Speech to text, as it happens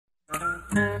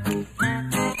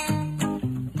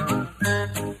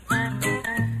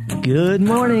Good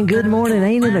morning, good morning.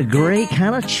 Ain't it a great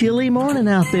kind of chilly morning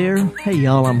out there? Hey,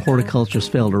 y'all, I'm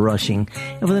horticulturist Felder Rushing.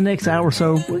 And for the next hour or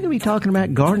so, we're going to be talking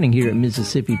about gardening here at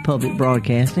Mississippi Public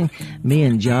Broadcasting. Me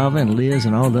and Java and Liz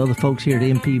and all the other folks here at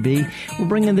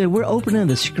MPB, we're opening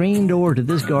the screen door to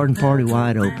this garden party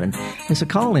wide open. It's a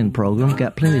call-in program.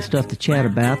 Got plenty of stuff to chat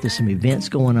about. There's some events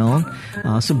going on.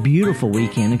 Some beautiful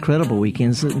weekend, incredible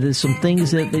weekends. There's some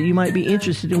things that you might be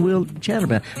interested in we'll chat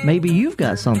about. Maybe you've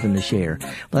got something to share.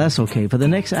 But that's okay. For the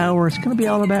next hour, it's going to be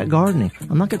all about gardening.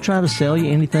 I'm not going to try to sell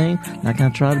you anything. I'm not going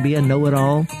to try to be a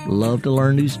know-it-all. Love to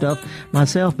learn new stuff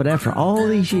myself. But after all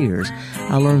these years,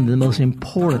 I learned the most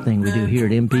important thing we do here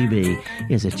at MPB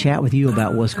is to chat with you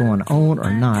about what's going on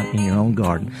or not in your own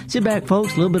garden. Sit back,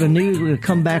 folks. A little bit of news. We're going to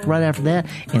come back right after that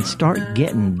and start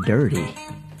getting dirty.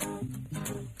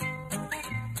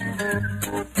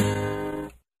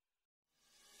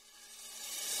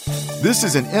 This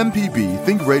is an MPB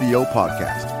Think Radio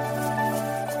podcast.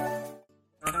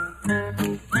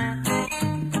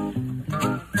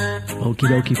 Okie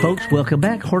dokie, folks. Welcome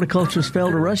back. Horticulturist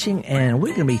Felder Rushing, and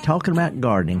we're going to be talking about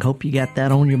gardening. Hope you got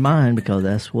that on your mind because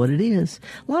that's what it is.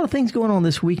 A lot of things going on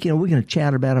this weekend. We're going to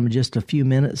chat about them in just a few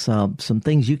minutes. Some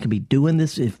things you can be doing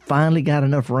this. It finally got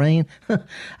enough rain.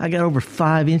 I got over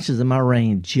 5 inches of my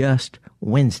rain just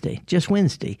Wednesday.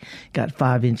 Got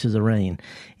 5 inches of rain.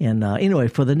 And anyway,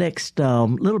 for the next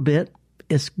little bit,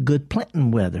 it's good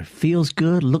planting weather. Feels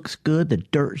good, looks good. The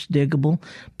dirt's diggable.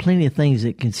 Plenty of things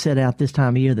that can set out this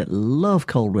time of year that love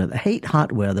cold weather. Hate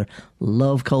hot weather,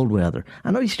 love cold weather.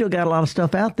 I know you still got a lot of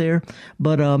stuff out there,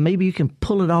 but maybe you can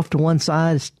pull it off to one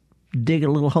side, dig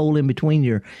a little hole in between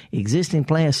your existing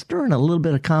plants, stir in a little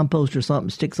bit of compost or something,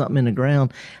 stick something in the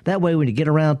ground. That way, when you get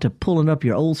around to pulling up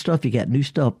your old stuff, you got new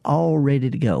stuff all ready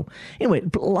to go. Anyway,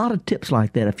 a lot of tips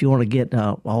like that if you want to get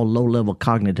all low-level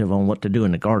cognitive on what to do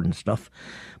in the garden stuff.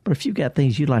 But if you've got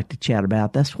things you'd like to chat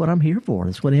about, that's what I'm here for.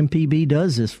 That's what MPB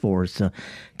does this for, is to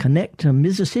connect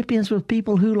Mississippians with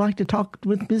people who like to talk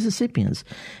with Mississippians.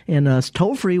 And it's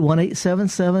toll-free,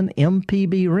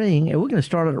 1-877-MPB-RING. And we're going to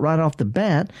start it right off the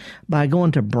bat by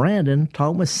going to Brandon,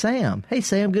 talking with Sam. Hey,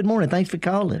 Sam, good morning. Thanks for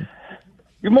calling.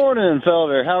 Good morning,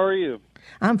 Felder. How are you?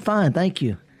 I'm fine, thank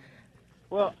you.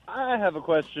 Well, I have a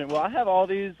question. Well, I have all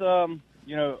these... all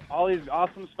these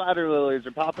awesome spider lilies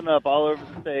are popping up all over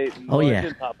the state. And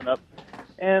popping up.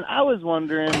 And I was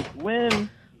wondering, when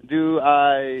do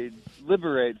I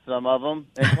liberate some of them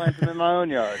and plant them in my own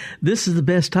yard? This is the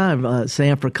best time,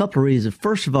 Sam, for a couple of reasons.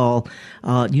 First of all,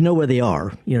 you know where they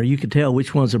are. You can tell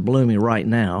which ones are blooming right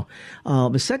now.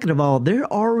 But second of all,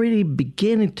 they're already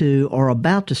beginning to or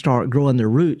about to start growing their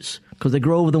roots, because they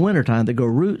grow over the wintertime. They grow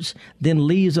roots, then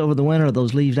leaves over the winter.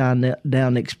 Those leaves down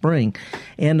next spring.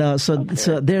 And so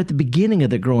they're at the beginning of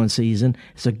the growing season.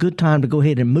 It's a good time to go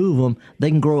ahead and move them.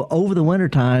 They can grow over the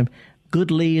wintertime,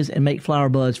 good leaves, and make flower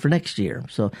buds for next year.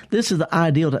 So this is the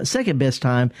ideal time. Second best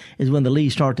time is when the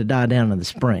leaves start to die down in the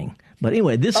spring. But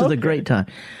anyway, this is a great time.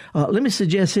 Let me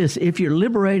suggest this. If you're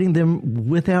liberating them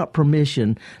without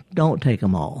permission, don't take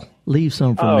them all. Leave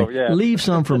some for me. Yeah. Leave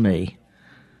some for me.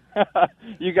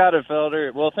 You got it,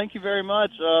 Felder. Well, thank you very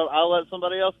much. I'll let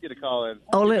somebody else get a call in.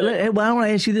 Well, I want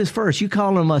to ask you this first. You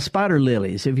call them spider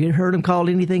lilies. Have you heard them called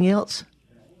anything else?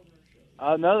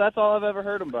 No, that's all I've ever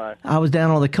heard them by. I was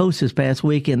down on the coast this past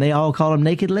week, and they all call them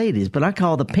naked ladies. But I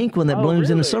call the pink one that blooms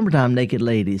in the summertime naked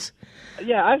ladies.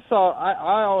 Yeah, I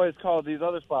always called these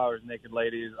other flowers naked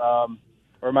ladies. I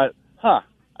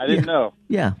didn't know.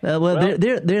 Yeah,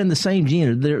 they're in the same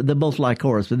genus. They're both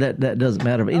lycoris, but that doesn't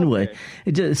matter. But anyway,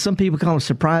 some people call them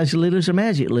surprise lilies or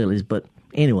magic lilies. But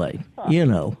anyway,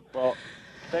 Well,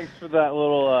 thanks for that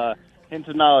little hint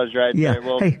of knowledge right there.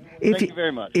 Well, hey, thank you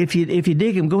very much. If you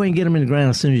dig them, go ahead and get them in the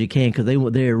ground as soon as you can, because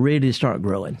they're ready to start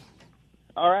growing.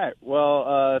 All right.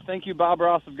 Well, thank you, Bob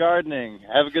Ross of Gardening.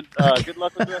 Have a good luck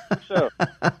with the rest of the show.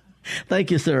 Thank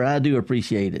you, sir. I do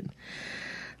appreciate it.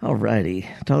 All righty.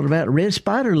 Talking about red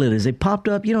spider lilies. They popped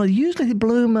up, usually they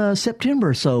bloom September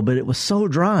or so, but it was so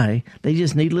dry, they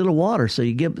just need a little water. So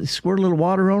you squirt a little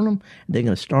water on them, they're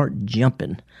going to start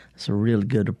jumping. That's a really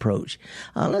good approach.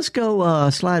 Let's go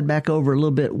slide back over a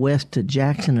little bit west to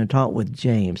Jackson and talk with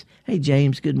James. Hey,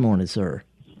 James, good morning, sir.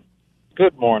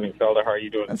 Good morning, Felder. How are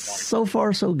you doing this morning? So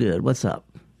far, so good. What's up?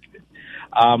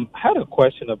 I had a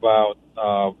question about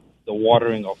the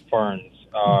watering of ferns.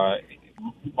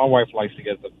 My wife likes to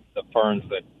get the ferns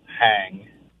that hang.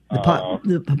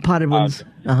 The potted ones?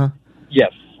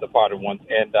 Yes, the potted ones.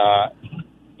 And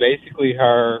basically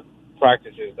her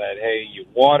practice is that, hey, you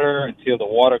water until the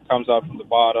water comes out from the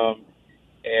bottom.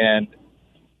 And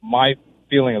my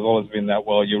feeling has always been that,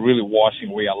 well, you're really washing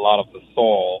away a lot of the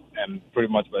soil, and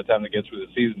pretty much by the time they get through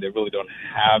the season, they really don't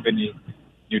have any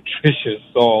nutritious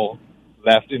soil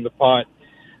left in the pot.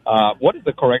 What is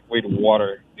the correct way to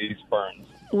water these ferns?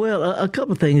 Well, a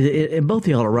couple of things, and both of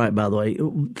y'all are right, by the way.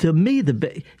 To me,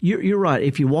 you're right.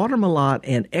 If you water them a lot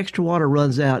and extra water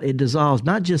runs out, it dissolves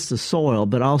not just the soil,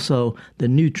 but also the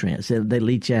nutrients. They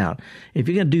leach out. If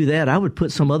you're going to do that, I would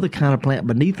put some other kind of plant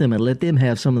beneath them and let them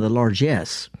have some of the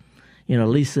largesse. At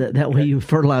least that way you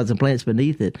fertilize the plants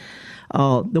beneath it.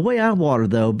 The way I water,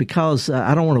 though, because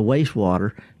I don't want to waste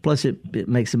water, plus it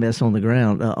makes a mess on the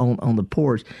ground, on the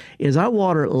porch, is I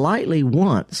water lightly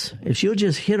once. If she'll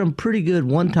just hit them pretty good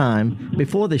one time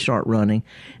before they start running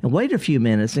and wait a few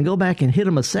minutes and go back and hit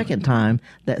them a second time,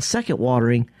 that second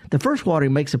watering, the first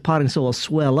watering makes the potting soil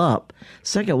swell up.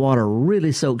 Second water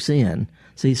really soaks in.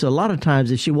 See, so a lot of times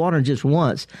if she waters just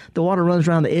once, the water runs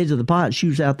around the edge of the pot,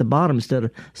 shoots out the bottom instead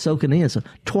of soaking in. So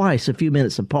twice, a few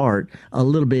minutes apart, a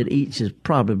little bit each is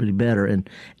probably better. And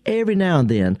every now and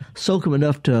then, soak them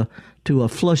enough to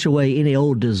flush away any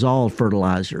old dissolved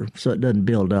fertilizer so it doesn't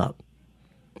build up.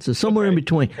 So somewhere in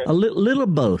between, a little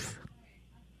of both.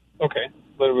 Okay,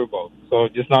 a little bit of both. So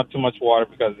just not too much water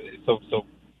because so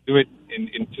do it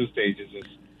in two stages. Just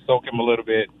soak them a little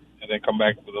bit, and then come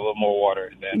back with a little more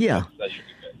water, and then that should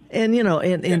be good. And,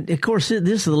 and of course, this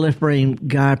is the left brain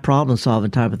guy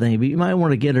problem-solving type of thing, but you might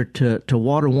want to get her to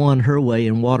water one her way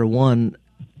and water one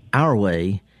our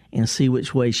way and see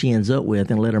which way she ends up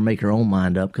with and let her make her own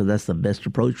mind up, because that's the best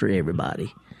approach for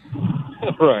everybody.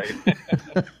 Right.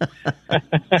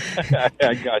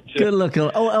 I got you. Good look.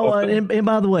 And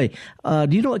by the way, do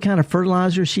you know what kind of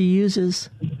fertilizer she uses?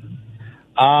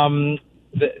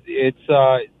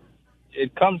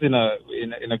 It comes in a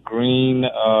green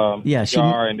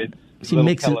jar, and it's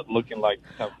little pellet looking like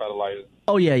fertilizer.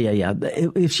 Oh, yeah.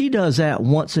 If she does that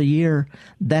once a year,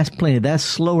 that's plenty. That's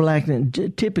slow acting.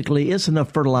 Typically, it's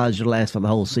enough fertilizer to last for the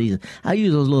whole season. I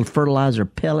use those little fertilizer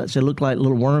pellets that look like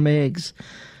little worm eggs.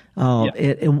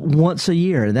 Once a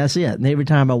year, and that's it. And every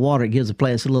time I water, it gives the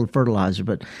plants a little fertilizer.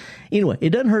 But anyway, it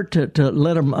doesn't hurt to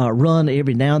let them run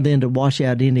every now and then to flush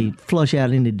out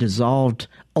any dissolved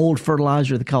old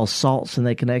fertilizer they call salts, and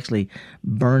they can actually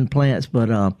burn plants.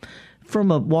 But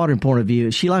from a watering point of view,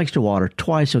 if she likes to water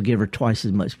twice, will give her twice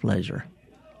as much pleasure.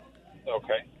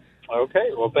 Okay.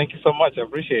 Well, thank you so much. I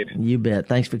appreciate it. You bet.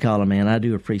 Thanks for calling, man. I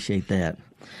do appreciate that.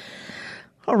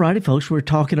 All righty, folks, we're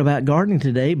talking about gardening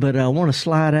today, but I want to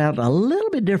slide out a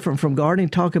little bit different from gardening,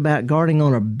 talk about gardening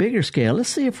on a bigger scale. Let's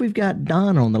see if we've got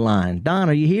Don on the line. Don,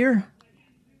 are you here?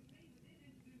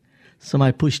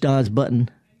 Somebody push Don's button.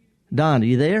 Don, are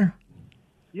you there?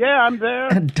 Yeah, I'm there.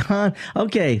 Don,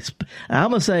 okay,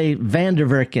 I'm going to say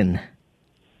Vanderwerken.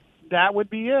 That would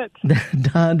be it.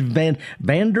 Don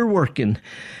Vanderwerken.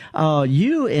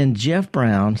 You and Jeff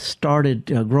Brown started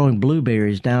growing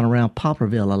blueberries down around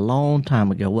Poplarville a long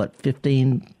time ago.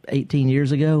 18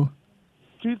 years ago?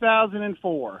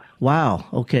 2004. Wow.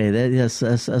 Okay, that's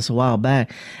a while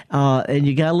back. And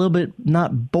you got a little bit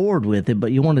not bored with it,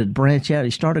 but you wanted to branch out.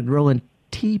 You started growing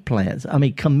tea plants. I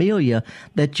mean, camellia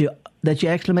that you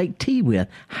actually make tea with.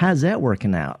 How's that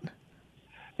working out?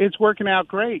 It's working out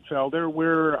great, Felder.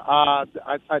 We're, I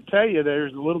tell you,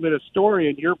 there's a little bit of story,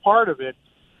 and you're part of it.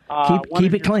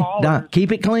 Keep it clean, Don.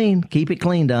 Keep it clean. Keep it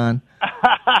clean, Don.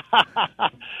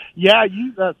 Yeah,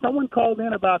 someone called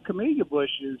in about camellia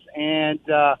bushes, and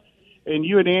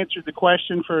you had answered the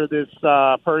question for this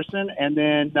person, and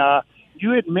then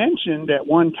you had mentioned at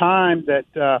one time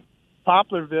that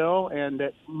Poplarville and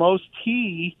that most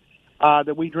tea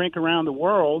that we drink around the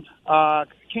world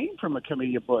came from a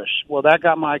camellia bush. Well, that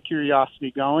got my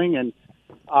curiosity going, and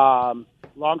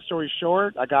long story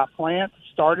short, I got plants,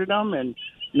 started them, and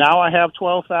now I have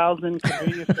 12,000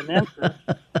 camellia sinensis.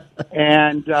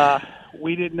 And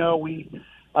we didn't know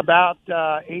about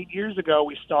 8 years ago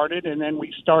we started, and then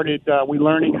we started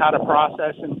learning how to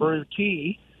process and brew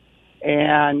tea.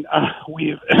 And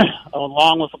we've,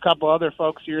 along with a couple other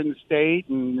folks here in the state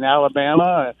and in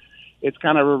Alabama, it's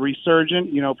kind of a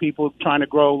resurgent, people trying to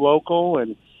grow local,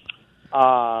 and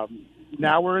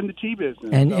now we're in the tea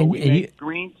business. And you,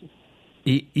 green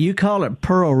tea. You call it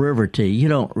Pearl River tea. You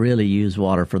don't really use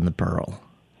water from the Pearl.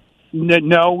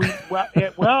 No,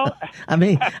 well. I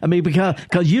mean,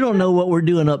 because you don't know what we're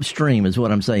doing upstream, is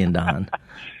what I'm saying, Don.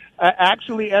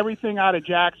 Actually, everything out of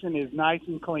Jackson is nice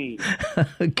and clean.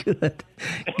 Good.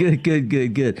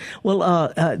 Well,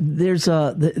 I've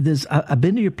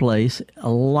been to your place. A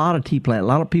lot of tea plant. A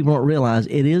lot of people don't realize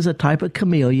it is a type of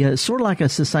camellia. It's sort of like a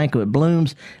sasanka. It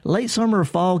blooms late summer or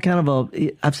fall.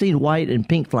 I've seen white and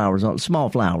pink flowers on small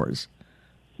flowers.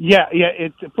 Yeah,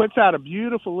 it puts out a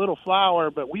beautiful little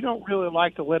flower, but we don't really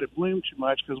like to let it bloom too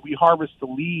much because we harvest the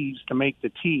leaves to make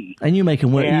the tea. And you make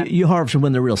them you harvest them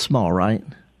when they're real small, right?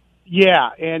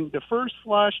 Yeah, and the first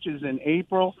flush is in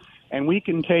April, and we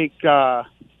can take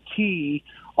tea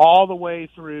all the way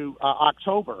through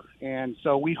October. And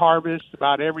so we harvest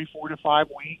about every 4 to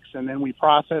 5 weeks, and then we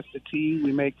process the tea.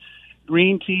 We make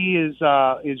green tea is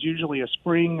usually a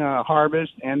spring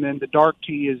harvest, and then the dark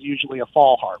tea is usually a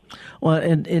fall harvest. Well,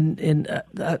 and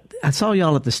I saw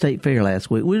y'all at the state fair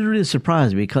last week. We were really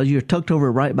surprised because you're tucked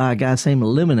over right by a guy saying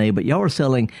lemonade, but y'all are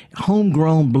selling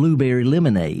homegrown blueberry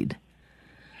lemonade.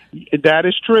 That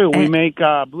is true. We make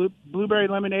blueberry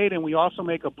lemonade, and we also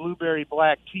make a blueberry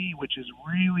black tea, which is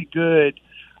really good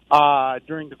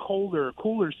during the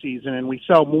cooler season, and we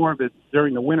sell more of it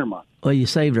during the winter months. Well, you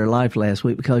saved our life last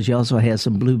week because you also had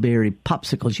some blueberry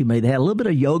popsicles you made. They had a little bit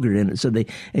of yogurt in it, so they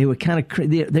were kind of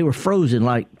they were frozen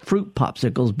like fruit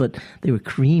popsicles, but they were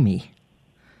creamy.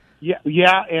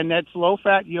 Yeah, and that's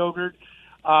low-fat yogurt.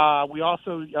 We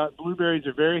also blueberries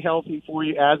are very healthy for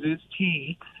you, as is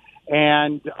tea.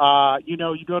 And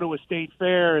you go to a state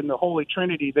fair, and the Holy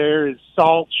Trinity there is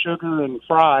salt, sugar, and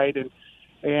fried, and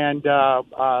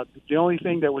the only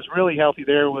thing that was really healthy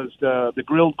there was the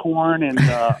grilled corn and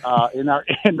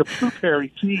the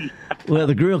blueberry tea. Well,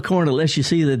 the grilled corn, unless you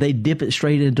see that they dip it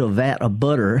straight into a vat of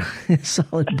butter,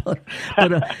 solid butter.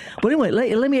 But anyway,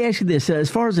 let me ask you this: as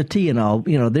far as the tea and all,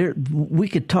 we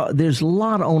could talk. There's a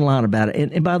lot online about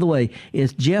it. And by the way,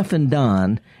 it's Jeff and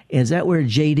Don. Is that where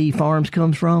JD Farms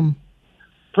comes from?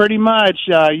 Pretty much.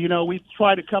 We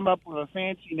tried to come up with a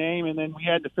fancy name, and then we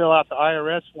had to fill out the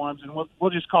IRS forms, and we'll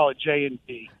just call it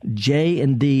J&D.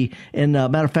 J&D. And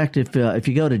matter of fact, if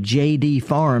you go to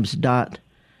jdfarms.us,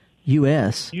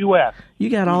 you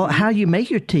got all how you make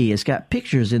your tea. It's got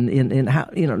pictures and how,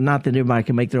 not that everybody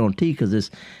can make their own tea because it's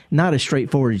not as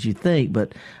straightforward as you think.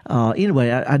 But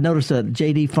anyway, I noticed that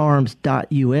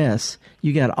jdfarms.us,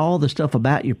 you got all the stuff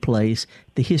about your place,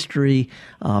 the history,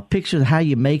 pictures of how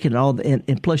you make it,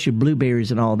 and plus your blueberries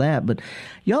and all that. But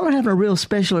y'all are having a real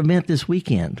special event this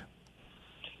weekend.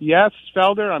 Yes,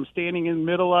 Felder, I'm standing in the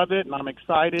middle of it, and I'm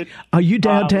excited. Are you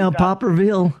downtown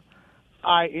Poplarville?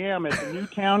 I am at the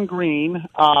Newtown Green,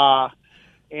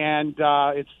 and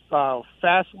it's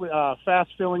fast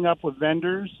filling up with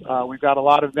vendors. We've got a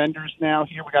lot of vendors now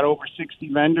here. We've got over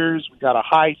 60 vendors. We've got a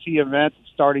high tea event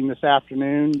starting this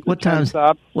afternoon. What time's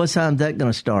that going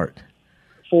to start?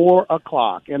 4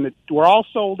 o'clock. And we're all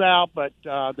sold out, but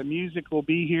the music will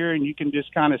be here, and you can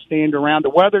just kind of stand around. The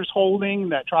weather's holding.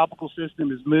 That tropical system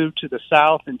has moved to the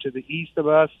south and to the east of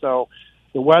us, so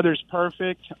the weather's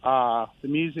perfect. The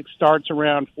music starts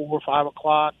around 4 or 5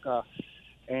 o'clock,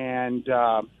 and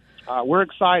we're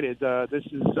excited. This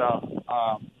is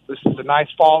a nice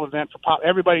fall event for pop.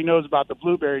 Everybody knows about the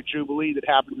Blueberry Jubilee that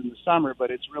happens in the summer,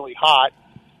 but it's really hot.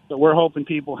 So we're hoping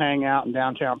people hang out in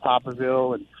downtown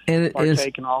Poplarville and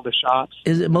partake in all the shops.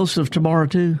 Is it most of tomorrow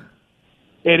too?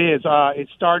 It is. It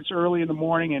starts early in the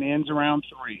morning and ends around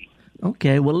 3.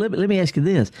 Okay. Well, let me ask you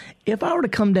this: if I were to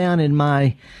come down in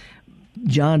my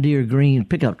John Deere green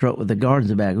pickup truck with the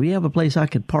gardens back, do you have a place I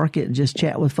could park it and just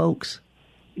chat with folks?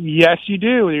 Yes, you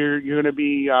do. You're going to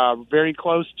be very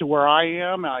close to where I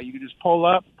am. You can just pull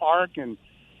up, park, and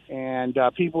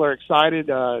people are excited.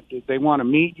 They want to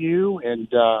meet you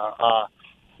and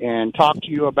talk to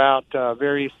you about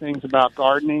various things about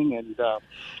gardening. And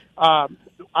I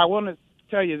want to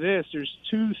tell you this: there's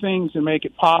 2 things that make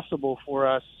it possible for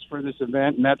us for this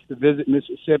event, and that's to Visit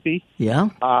Mississippi. Yeah.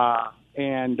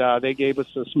 And they gave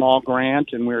us a small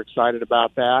grant, and we're excited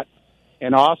about that.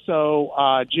 And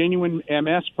also, Genuine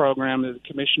MS program that the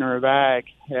Commissioner of Ag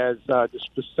has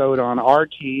just bestowed on our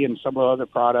tea and some of the other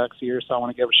products here, so I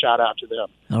want to give a shout-out to them.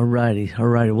 All righty.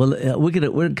 Well, we're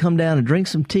gonna come down and drink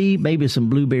some tea, maybe some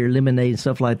blueberry lemonade and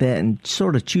stuff like that, and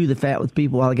sort of chew the fat with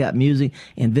people while I got music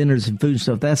and vendors and food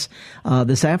stuff. That's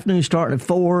this afternoon starting at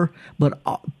 4, but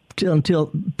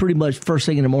until pretty much first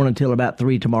thing in the morning until about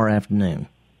 3 tomorrow afternoon.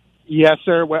 Yes,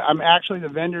 sir. Well, the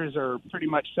vendors are pretty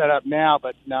much set up now,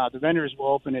 but the vendors will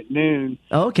open at noon.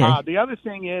 Okay. The other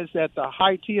thing is that the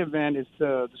high tea event is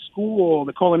the school,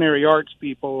 the culinary arts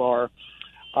people are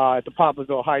at the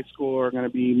Poplarville High School are going to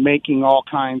be making all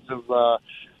kinds of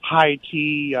high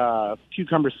tea,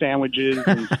 cucumber sandwiches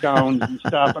and scones and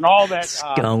stuff and all that.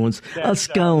 Scones. A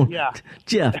scone. Yeah.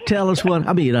 Jeff, tell us what,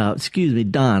 excuse me,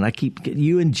 Don, I keep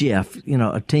you and Jeff,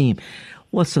 a team.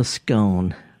 What's a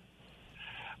scone?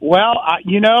 Well,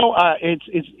 it's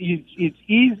easy.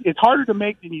 It's harder to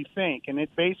make than you think, and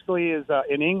it basically is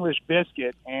an English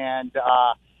biscuit, and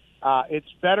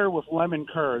It's better with lemon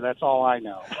curd. That's all I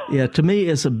know. Yeah, to me,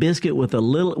 it's a biscuit with a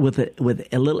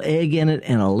little egg in it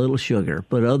and a little sugar.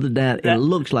 But other than that, it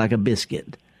looks like a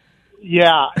biscuit.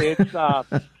 Yeah, it's.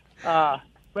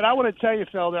 But I want to tell you,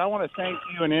 Felder, I want to thank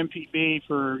you and MPB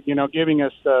for giving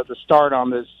us the start on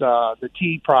this the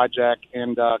tea project,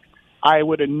 and I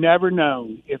would have never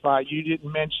known if you didn't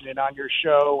mention it on your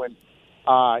show, and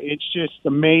it's just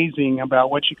amazing about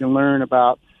what you can learn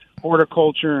about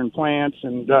horticulture and plants,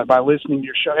 and by listening to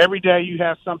your show. Every day you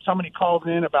have somebody calls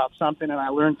in about something, and I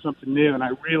learned something new, and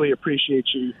I really appreciate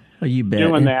you,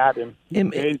 doing that. And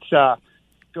it's go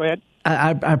ahead.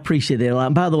 I appreciate that a lot.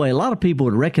 And by the way, a lot of people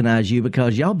would recognize you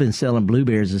because y'all been selling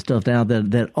blueberries and stuff down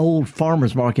that old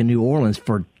farmers market in New Orleans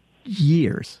for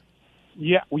years.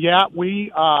 Yeah,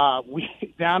 we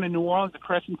down in New Orleans, the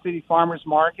Crescent City Farmers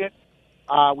Market.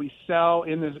 We sell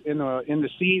in the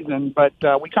season, but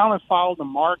we kind of follow the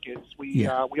markets. We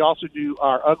also do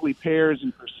our ugly pears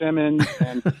and persimmons,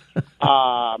 and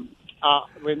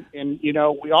we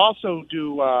also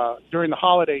do during the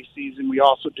holiday season. We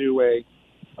also do a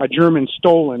German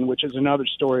Stollen, which is another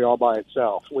story all by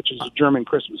itself, which is a German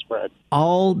Christmas bread.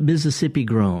 All Mississippi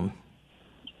grown.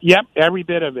 Yep, every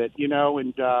bit of it. And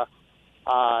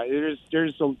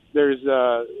there's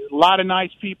a lot of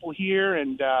nice people here,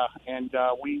 and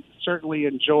we certainly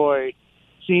enjoy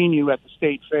seeing you at the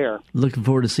state fair. Looking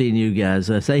forward to seeing you guys.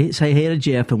 Say hey to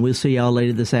Jeff, and we'll see y'all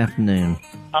later this afternoon.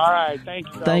 All right, thank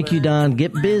you. Thank you, Don.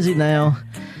 Get busy now.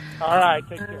 All right,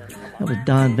 take care. That was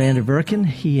Don Vanderverken.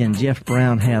 He and Jeff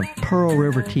Brown have Pearl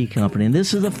River Tea Company, and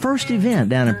this is the first event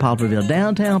down in Poplarville,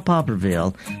 downtown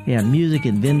Poplarville. They have music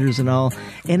and vendors and all,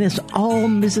 and it's all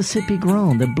Mississippi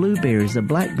grown. The blueberries, the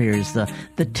blackberries, the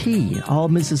tea, all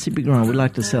Mississippi grown. We'd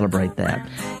like to celebrate that.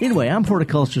 Anyway, I'm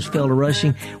horticulturist Felder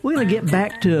Rushing. We're going to get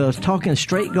back to talking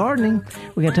straight gardening.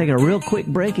 We're going to take a real quick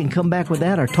break and come back with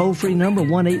that. Our toll-free number,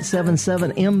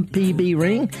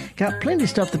 1-877-MPB-RING. Got plenty of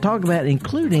stuff to talk about,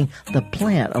 including the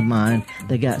plant of mine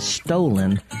that got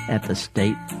stolen at the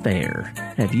state fair.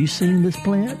 Have you seen this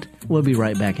plant? We'll be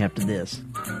right back after this.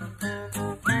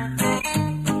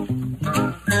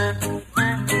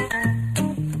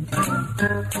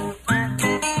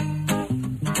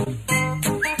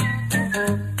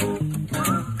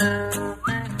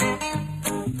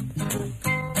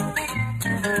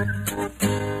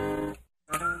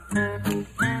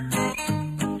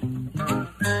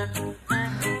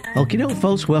 Okay,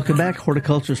 folks, welcome back.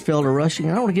 Horticulturist Felder Rushing.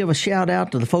 And I want to give a shout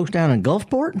out to the folks down in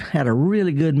Gulfport. Had a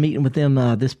really good meeting with them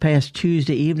this past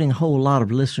Tuesday evening. A whole lot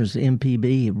of listeners to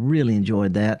MPB really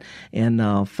enjoyed that,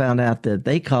 and found out that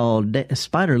they called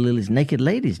spider lilies naked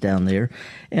ladies down there.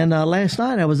 And last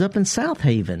night I was up in South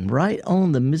Haven, right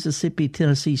on the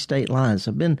Mississippi-Tennessee state line.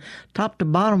 So I've been top to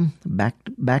bottom,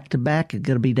 back to back. I'm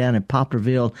going to be down in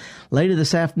Poplarville later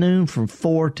this afternoon from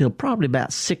 4 till probably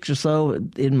about 6 or so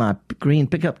in my green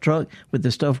pickup truck with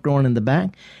the stuff growing in the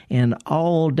back, and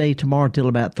all day tomorrow till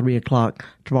about 3 o'clock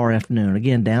tomorrow afternoon.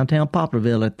 Again, downtown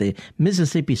Poplarville at the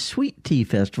Mississippi Sweet Tea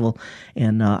Festival.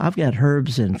 And I've got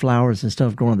herbs and flowers and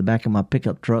stuff growing in the back of my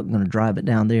pickup truck. I'm going to drive it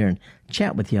down there and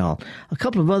chat with y'all. A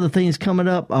couple of other things coming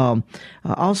up. I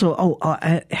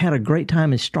had a great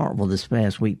time in Starkville this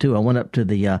past week, too. I went up to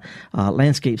the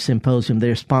Landscape Symposium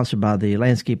there, sponsored by the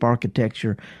Landscape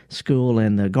Architecture School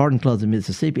and the Garden Clubs of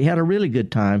Mississippi. Had a really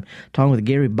good time talking with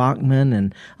Gary Bachman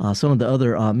and some of the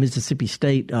other Mississippi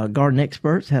State garden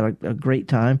experts. Had a great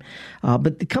time.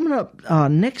 But coming up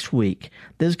next week,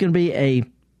 there's going to be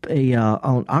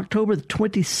on October the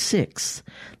 26th,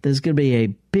 there's going to be a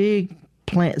big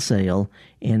plant sale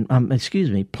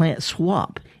plant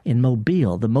swap in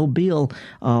Mobile. The Mobile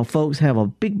folks have a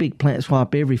big plant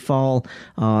swap every fall.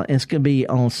 It's going to be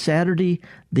on Saturday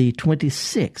the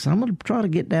 26th. I'm going to try to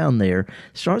get down there.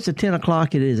 Starts at 10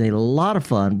 o'clock. It is a lot of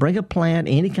fun. Bring a plant,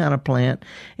 any kind of plant,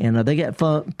 and they got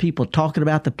fun people talking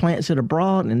about the plants that are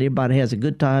brought, and everybody has a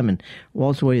good time and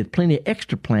walks away with plenty of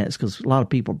extra plants because a lot of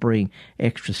people bring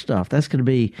extra stuff. That's going to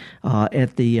be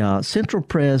at the Central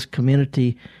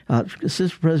Presbyterian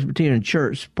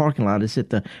Church parking lot. It's at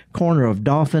the corner of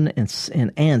Dauphin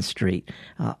and Ann Street.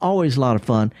 Always a lot of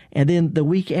fun. And then the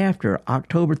week after,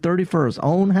 October 31st,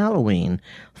 on Halloween,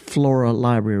 Flora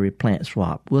Library Plant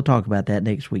Swap. We'll talk about that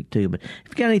next week, too. But if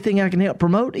you got anything I can help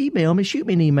promote, email me. Shoot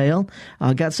me an email.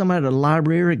 Got somebody at the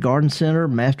library, garden center,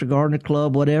 Master Gardener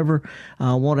Club, whatever.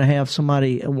 Want to have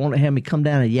me come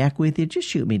down and yak with you, just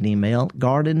shoot me an email.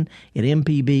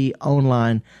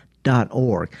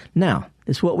 garden@mpbonline.org. Now,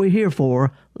 that's what we're here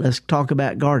for. Let's talk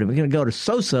about gardening. We're going to go to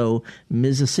Soso,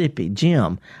 Mississippi.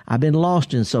 Jim, I've been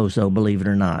lost in Soso, believe it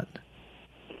or not.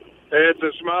 It's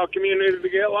a small community to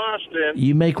get lost in.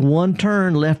 You make one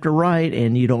turn left or right,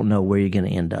 and you don't know where you're going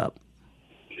to end up.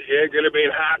 You're going to be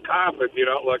in hot coffee if you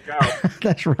don't look out.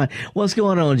 That's right. What's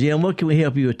going on, Jim? What can we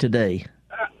help you with today?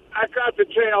 I caught the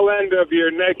tail end of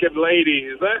your naked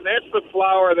ladies. That's the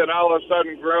flower that all of a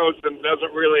sudden grows and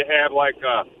doesn't really have like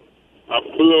a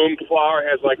bloom flower.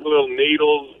 It has like little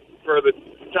needles for the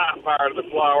top part of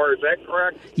the flower. Is that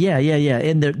correct? Yeah.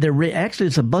 And they're actually,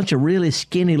 it's a bunch of really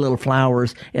skinny little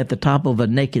flowers at the top of a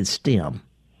naked stem.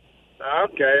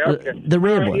 Okay. The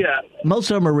red one. Yeah.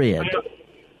 Most of them are red.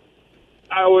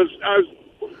 I was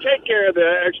take care of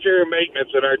the exterior maintenance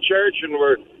at our church, and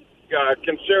we're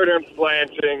considering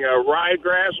planting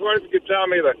ryegrass. What if you could tell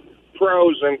me the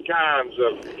pros and cons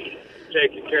of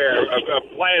taking care of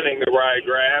planting the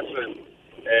ryegrass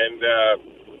and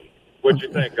what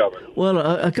you think of it? Well,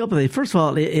 a couple of things. First of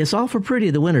all, it's awful pretty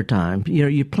in the wintertime.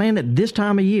 You plant it this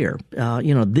time of year.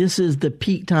 This is the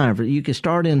peak time. You can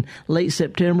start in late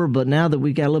September, but now that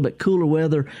we've got a little bit cooler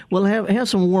weather, we'll have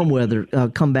some warm weather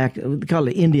come back. We call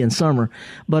it Indian summer.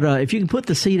 But if you can put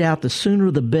the seed out, the sooner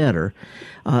the better.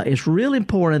 It's really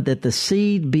important that the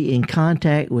seed be in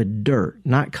contact with dirt,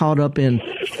 not caught up in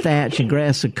thatch and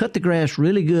grass. So cut the grass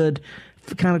really good,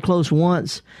 kind of close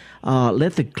once.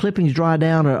 Let the clippings dry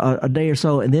down a day or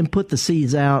so, and then put the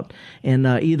seeds out. And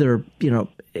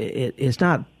it's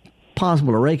not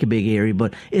possible to rake a big area,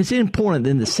 but it's important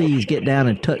then the seeds get down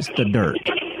and touch the dirt.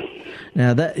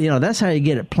 Now that's how you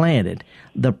get it planted.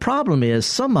 The problem is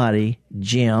somebody,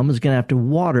 Jim, is going to have to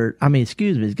is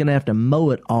going to have to mow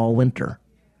it all winter.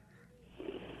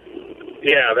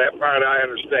 Yeah, that part I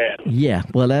understand. Yeah,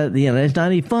 well, that's not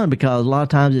any fun because a lot of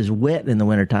times it's wet in the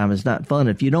wintertime. It's not fun.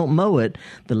 If you don't mow it,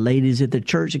 the ladies at the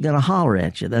church are going to holler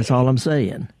at you. That's all I'm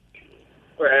saying.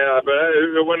 Well,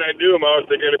 but when I do mow it,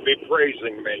 they're going to be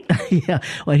praising me. Yeah.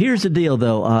 Well, here's the deal,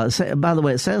 though. By the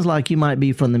way, it sounds like you might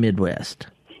be from the Midwest.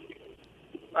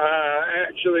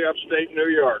 Actually, upstate New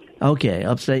York. Okay,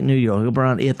 upstate New York,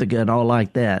 around Ithaca and all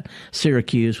like that,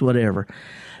 Syracuse, whatever.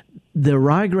 The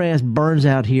ryegrass burns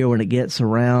out here when it gets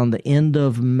around the end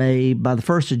of May. By the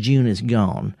 1st of June, it's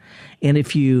gone. And if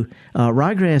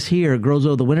ryegrass here grows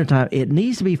over the wintertime, it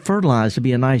needs to be fertilized to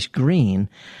be a nice green.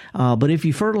 But if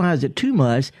you fertilize it too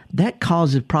much, that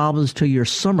causes problems to your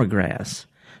summer grass.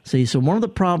 See, so one of the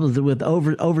problems with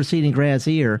overseeding grass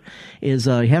here is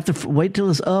you have to wait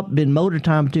till it's up, been mowed a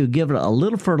time or two, give it a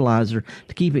little fertilizer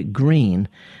to keep it green.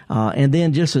 And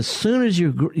then just as soon as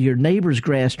your neighbor's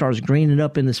grass starts greening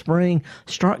up in the spring,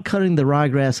 start cutting the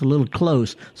ryegrass a little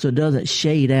close so it doesn't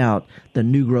shade out the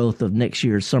new growth of next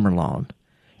year's summer lawn,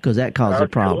 because that causes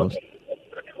problems.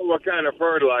 What kind of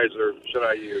fertilizer should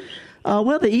I use?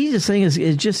 Well, the easiest thing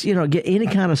is just, get any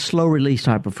kind of slow release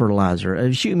type of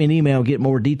fertilizer. Shoot me an email, get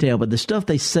more detail. But the stuff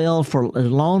they sell for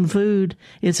lawn food,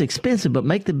 it's expensive, but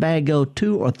make the bag go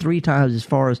 2 or 3 times as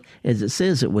far as it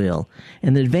says it will.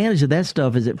 And the advantage of that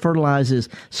stuff is it fertilizes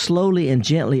slowly and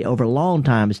gently over a long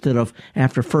time instead of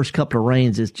after first couple of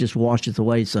rains, it just washes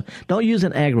away. So don't use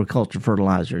an agriculture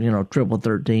fertilizer, triple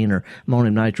 13 or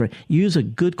ammonium nitrate. Use a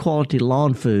good quality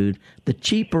lawn food. The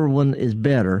cheaper one is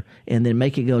better, and then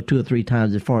make it go 2 or 3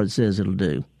 times as far as it says it'll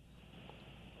do.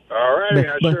 All right,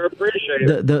 I sure appreciate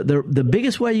it. The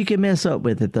biggest way you can mess up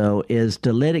with it, though, is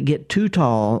to let it get too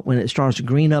tall. When it starts to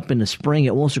green up in the spring,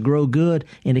 it wants to grow good,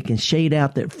 and it can shade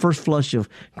out that first flush of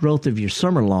growth of your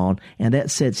summer lawn, and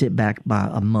that sets it back by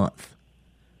a month.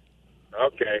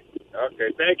 Okay.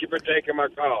 Thank you for taking my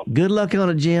call. Good luck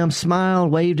on it, Jim. Smile,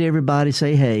 wave to everybody,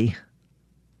 say hey.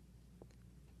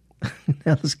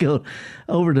 Now let's go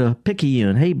over to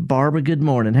Picayune. Hey, Barbara, good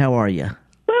morning. How are you?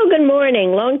 Well, good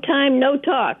morning. Long time no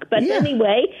talk. But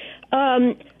anyway,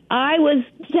 I was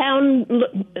down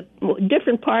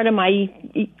different part of my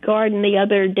garden the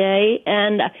other day,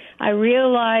 and I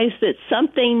realized that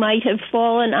something might have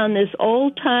fallen on this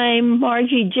old-time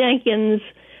Margie Jenkins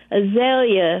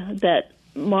azalea that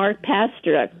Mark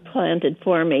Pasternak planted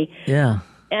for me. Yeah.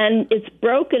 And it's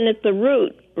broken at the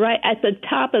root, right at the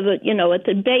top of it, at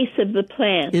the base of the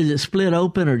plant. Is it split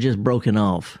open or just broken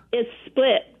off? It's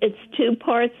split. It's 2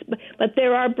 parts, but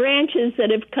there are branches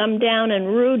that have come down and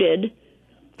rooted.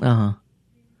 Uh-huh.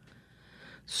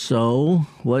 So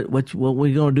what are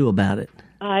we going to do about it?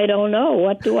 I don't know.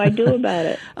 What do I do about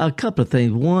it? A couple of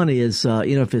things. One is,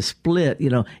 if it's split,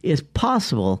 it's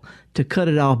possible to cut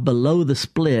it off below the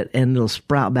split, and it'll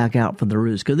sprout back out from the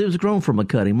roots because it was grown from a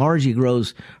cutting. Margie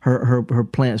grows her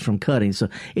plants from cutting. So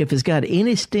if it's got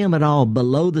any stem at all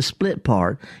below the split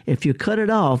part, if you cut it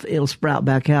off, it'll sprout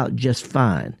back out just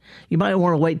fine. You might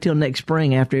want to wait till next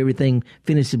spring after everything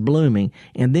finishes blooming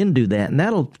and then do that. And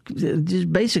that'll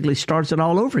just basically starts it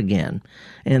all over again.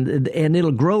 And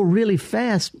it'll grow really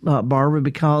fast, Barbara,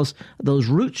 because those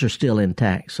roots are still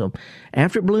intact. So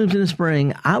after it blooms in the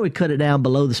spring, I would cut it down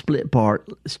below the split part,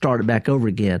 start it back over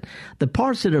again. The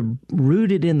parts that are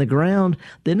rooted in the ground,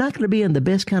 they're not going to be in the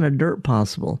best kind of dirt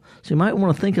possible. So you might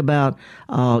want to think about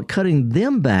cutting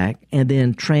them back and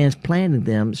then transplanting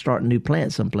them, starting new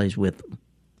plants someplace with them.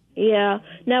 Yeah.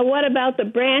 Now, what about the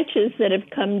branches that have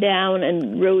come down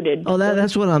and rooted? Oh,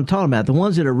 that's what I'm talking about. The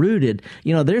ones that are rooted,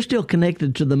 they're still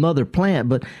connected to the mother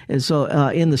plant. And so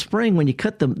in the spring, when you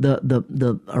cut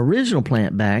the original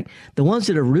plant back, the ones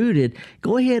that are rooted,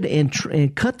 go ahead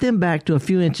and cut them back to a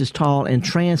few inches tall and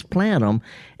transplant them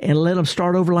and let them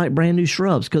start over like brand new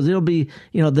shrubs, because it'll be,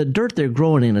 the dirt they're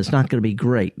growing in is not going to be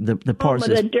great. The parts.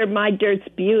 My dirt's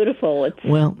beautiful.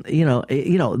 Well,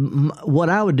 what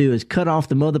I would do is cut off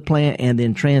the mother plant and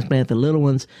then transplant the little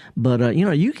ones. But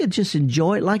you could just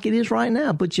enjoy it like it is right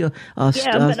now. But but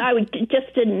I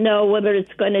just didn't know whether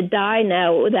it's going to die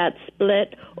now with that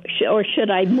split, or should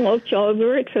I mulch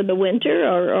over it for the winter,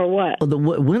 or what? Well, the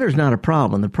winter's not a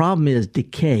problem. The problem is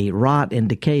decay. Rot and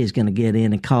decay is going to get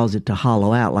in and cause it to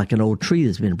hollow out like an old tree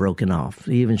that's been broken off.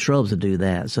 Even shrubs will do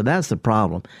that. So that's the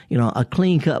problem. A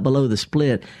clean cut below the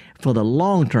split for the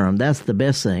long term, that's the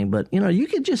best thing. But, you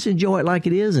can just enjoy it like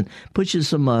it is and put you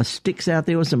some sticks out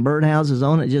there with some birdhouses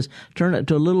on it. Just turn it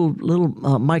to a little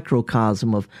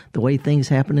microcosm of the way things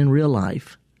happen in real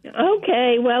life.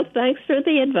 Okay. Well, thanks for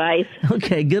the advice.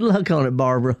 Okay. Good luck on it,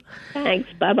 Barbara. Thanks.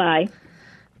 Bye-bye.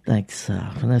 Thanks.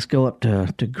 Let's go up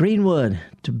to Greenwood,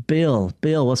 to Bill.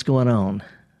 Bill, what's going on?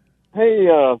 Hey,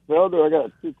 Felder, I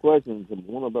got two questions,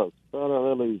 one about spider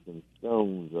lilies and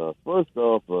scones. First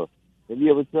off, have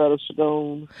you ever tried a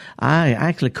scone? I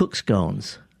actually cook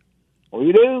scones. Oh,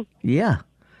 you do? Yeah.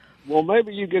 Well,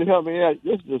 maybe you could help me out.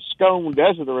 This is a scone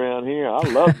desert around here. I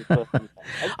love the stuff.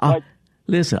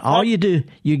 Listen, all you do,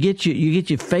 you get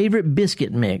your favorite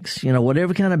biscuit mix,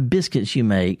 whatever kind of biscuits you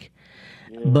make.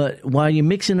 Yeah. But while you're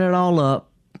mixing it all up,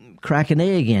 crack an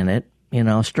egg in it,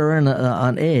 stir in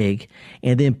an egg,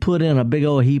 and then put in a big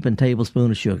old heaping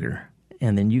tablespoon of sugar.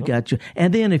 And then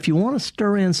and then if you want to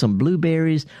stir in some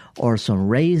blueberries or some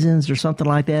raisins or something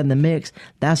like that in the mix,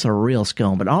 that's a real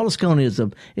scone. But all a scone is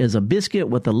a biscuit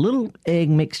with a little egg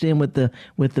mixed in with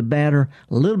the batter,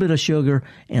 a little bit of sugar,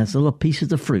 and some little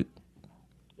pieces of fruit.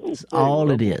 That's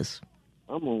all it is.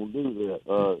 I'm going to do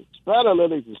that. Spider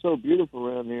lilies are so beautiful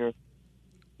around here.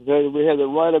 We had the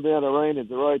right amount of rain at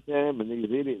the right time, and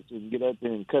these idiots didn't get out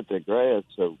there and cut their grass.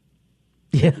 So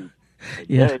yeah.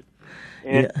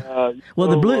 And,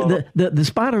 well, the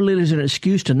spider lilies are an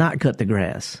excuse to not cut the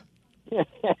grass.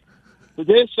 But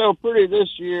they're so pretty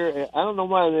this year. I don't know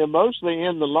why they're mostly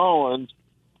in the lawns.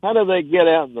 How do they get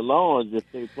out in the lawns if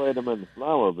they plant them in the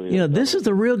flower beds? This is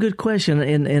a real good question,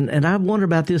 and I wonder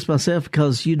about this myself,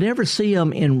 because you never see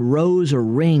them in rows or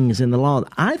rings in the lawn.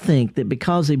 I think that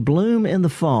because they bloom in the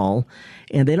fall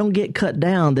and they don't get cut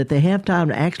down, that they have time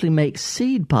to actually make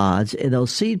seed pods, and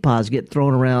those seed pods get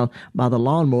thrown around by the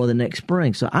lawnmower the next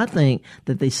spring. So I think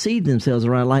that they seed themselves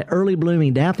around, like early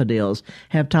blooming daffodils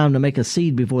have time to make a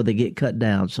seed before they get cut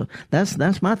down. So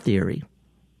that's my theory.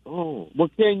 Oh, well,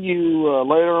 can you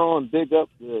later on dig up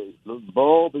the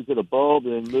bulb? Is it a bulb?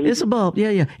 It's a bulb,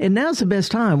 yeah. And now's the best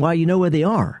time while you know where they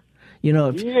are. In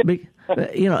another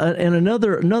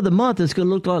month, it's going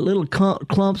to look like little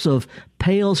clumps of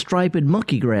pale striped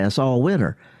monkey grass all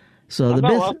winter. So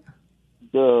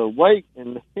the weight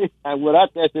and what I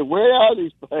said, where are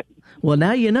these things? Well,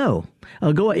 now you know.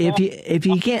 Go if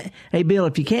you can't. Hey, Bill,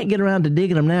 if you can't get around to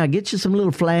digging them now, get you some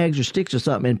little flags or sticks or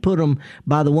something and put them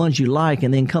by the ones you like,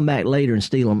 and then come back later and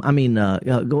steal them. I mean,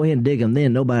 go ahead and dig them.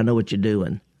 Then nobody know what you're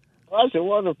doing. Well, that's a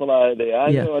wonderful idea.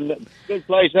 I know a good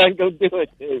place I can go do it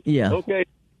too. Yeah. Okay,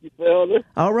 you fellas.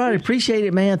 All right, appreciate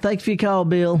it, man. Thanks for your call,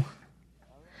 Bill.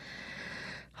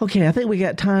 Okay, I think we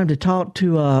got time to talk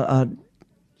to.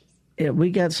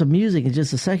 We got some music in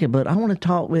just a second, but I want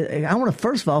to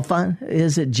first of all find,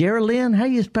 is it Geraldine? How do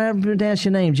you pronounce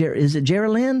your name? Is it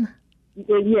Geraldine?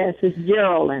 Yes, it's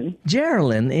Geraldine.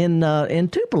 Geraldine in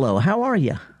Tupelo. How are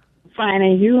you? Fine,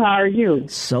 and you? How are you?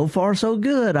 So far, so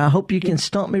good. I hope you can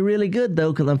stump me really good,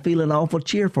 though, because I'm feeling awful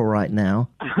cheerful right now.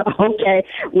 Okay.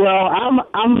 Well,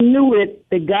 I'm new with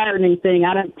the gardening thing.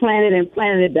 I done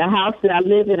planted the house that I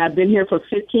live in. I've been here for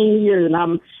 15 years, and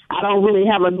I don't really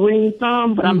have a green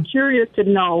thumb, but I'm curious to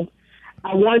know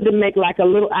I wanted to make like a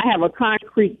little. I have a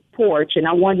concrete porch, and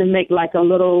I wanted to make like a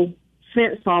little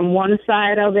fence on one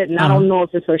side of it, and I don't know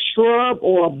if it's a shrub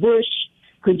or a bush.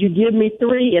 Could you give me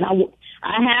 3? And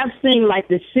I have seen like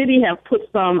the city have put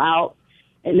some out,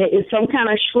 and it's some kind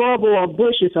of shrub or a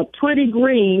bush. It's a pretty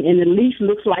green, and the leaf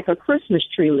looks like a Christmas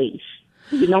tree leaf.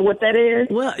 You know what that is?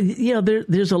 Well, yeah,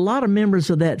 there's a lot of members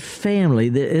of that family.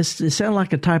 It sounds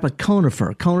like a type of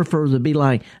conifer. Conifers would be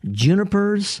like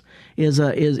junipers. Is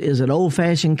an old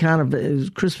fashioned kind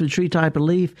of Christmas tree type of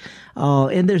leaf,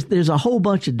 and there's a whole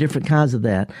bunch of different kinds of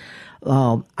that.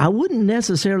 I wouldn't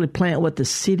necessarily plant what the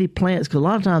city plants, because a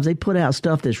lot of times they put out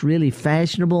stuff that's really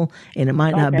fashionable, and it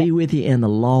might not be with you in the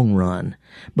long run.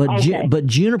 But but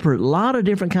juniper, a lot of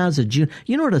different kinds of juniper.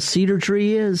 You know what a cedar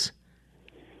tree is?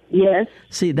 Yes.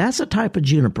 See, that's a type of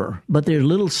juniper, but there's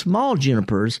little small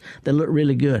junipers that look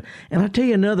really good. And I'll tell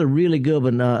you another really good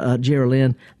one,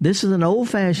 Geraldine. This is an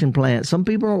old-fashioned plant. Some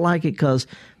people don't like it because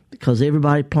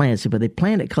everybody plants it, but they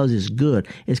plant it because it's good.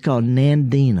 It's called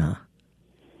nandina.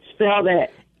 Spell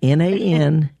that.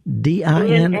 Nandina.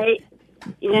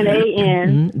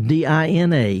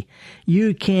 Nandina.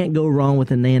 You can't go wrong with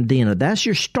a nandina. That's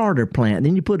your starter plant.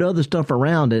 Then you put other stuff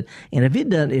around it, and if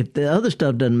the other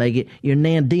stuff doesn't make it, your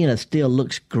nandina still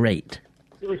looks great.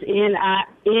 It was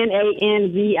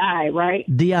Nanvi, right?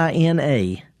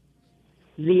 Dina.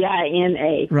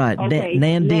 Vina. Right. Okay.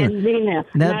 Nandina.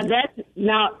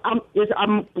 Now I'm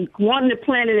wanting to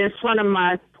plant it in front of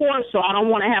my porch, so I don't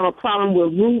want to have a problem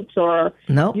with roots or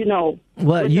Well,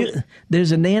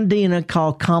 there's a nandina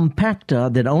called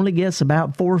compacta that only gets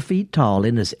about 4 feet tall,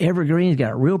 and it's evergreen. It's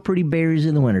got real pretty berries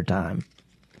in the wintertime.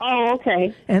 Oh,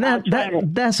 okay. And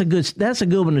that's a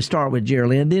good one to start with,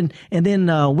 Geraldine. And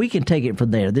then we can take it from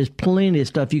there. There's plenty of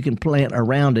stuff you can plant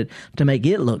around it to make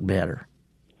it look better.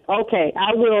 Okay,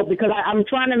 I will, because I'm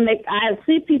trying to I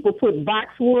see people put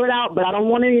boxwood out, but I don't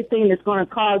want anything that's going to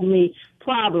cause me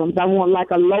problems. I want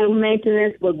like a low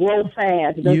maintenance but grow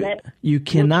fast. You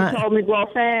cannot. You told me grow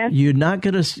fast. You're not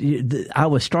going to. I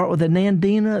would start with a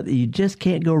nandina. You just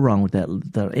can't go wrong with that.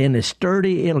 And it's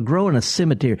sturdy. It'll grow in a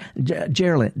cemetery.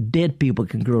 Geraldine, dead people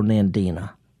can grow nandina.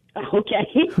 Okay.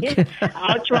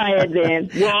 I'll try it then.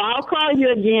 Well, I'll call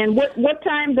you again. What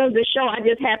time does the show? I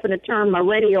just happen to turn my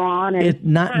radio on. And it's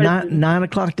 9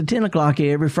 o'clock to 10 o'clock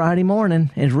every Friday morning.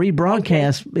 It's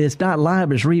rebroadcast. Okay. It's not live,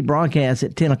 but it's rebroadcast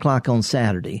at 10 o'clock on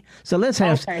Saturday. So let's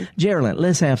have, Geraldine,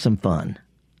 let's have some fun.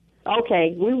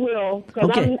 Okay, we will. Because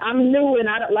I'm new, and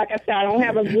like I said, I don't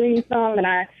have a green thumb, and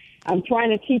I'm trying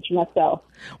to teach myself.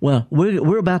 Well,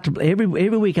 we're about to, every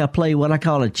week I play what I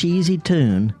call a cheesy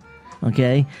tune.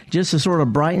 Okay, just to sort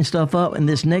of brighten stuff up, and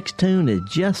this next tune is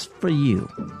just for you.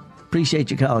 Appreciate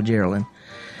your call, Geraldine.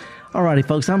 All righty,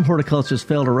 folks, I'm horticulturist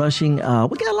Felder Rushing. We got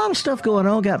a lot of stuff going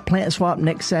on. Got plant swap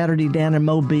next Saturday down in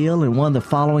Mobile, and one the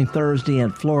following Thursday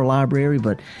at Flora Library,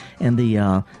 and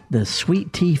the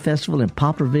Sweet Tea Festival in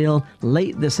Poplarville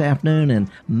late this afternoon, and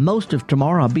most of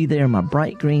tomorrow I'll be there in my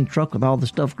bright green truck with all the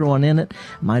stuff growing in it.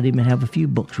 Might even have a few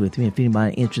books with me if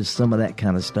anybody interested in some of that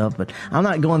kind of stuff. But I'm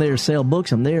not going there to sell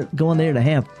books. I'm going there to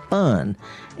have fun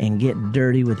and get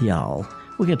dirty with y'all.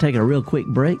 We're going to take a real quick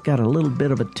break. Got a little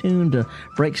bit of a tune to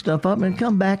break stuff up, and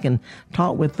come back and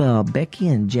talk with Becky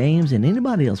and James and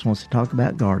anybody else wants to talk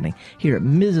about gardening here at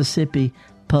Mississippi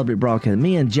Public Broadcasting.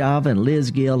 Me and Java and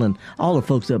Liz Gill and all the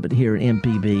folks up at here at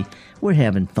MPB, we're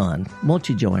having fun. Won't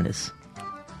you join us?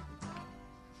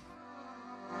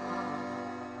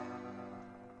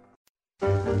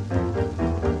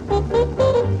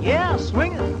 Yeah,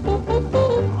 swing it.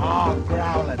 Oh,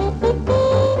 growling.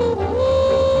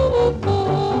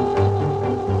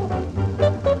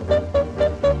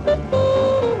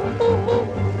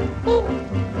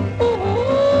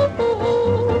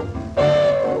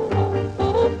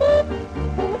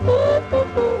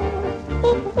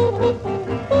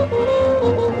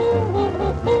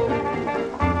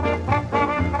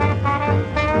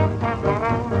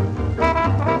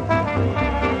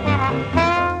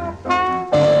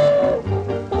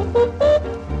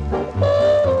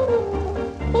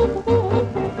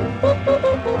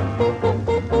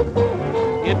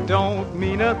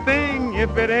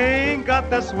 If it ain't got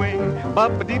the swing,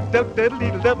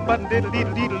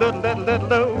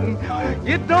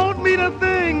 it don't mean a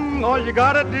thing. All you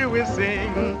gotta do is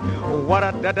sing. What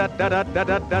a da da da da da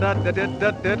da da da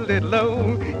da da da.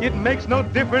 It makes no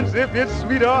difference if it's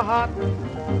sweet or hot.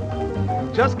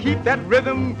 Just keep that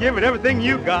rhythm, give it everything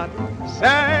you got.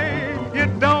 Say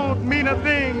it don't mean a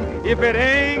thing if it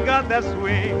ain't got that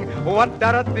swing. What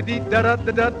da da da da da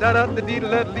da da da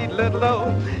da.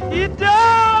 It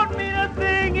don't mean a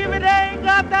thing if it ain't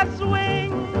got that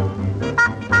swing.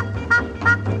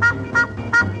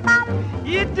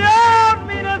 You don't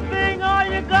mean a thing, all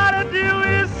you gotta do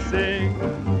is sing.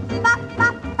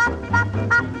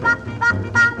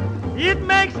 It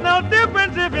makes no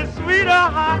difference if it's sweet or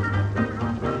hot.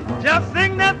 Just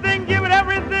sing that thing, give it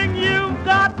everything you've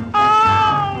got.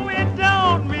 Oh, it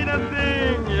don't mean a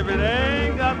thing if it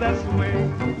ain't got that swing.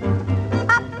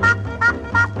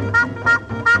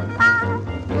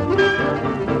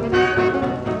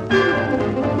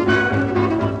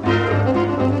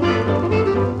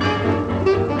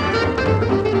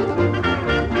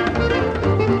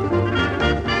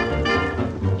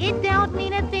 It don't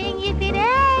mean a thing if it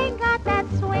ain't got that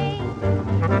swing.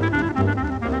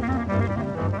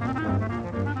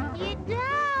 It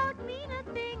don't mean a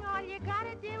thing, all you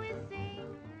gotta do is sing.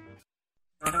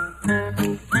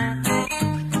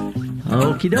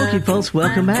 Okie dokie, folks.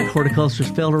 Welcome back.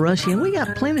 Horticulturist Felder Rushing. We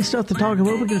got plenty of stuff to talk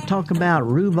about. We're going to talk about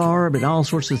rhubarb and all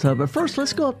sorts of stuff. But first,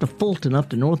 let's go up to Fulton, up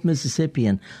to North Mississippi,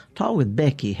 and talk with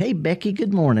Becky. Hey, Becky,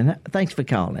 good morning. Thanks for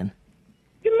calling.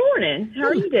 Good morning. How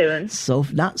are you doing?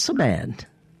 Not so bad.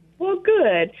 Well,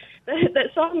 good. That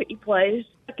song that you played is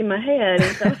stuck in my head.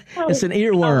 It's an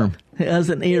earworm. It's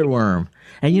an earworm.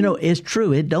 And, you know, it's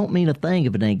true. It don't mean a thing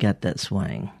if it ain't got that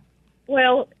swing.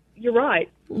 Well, you're right.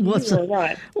 What's up?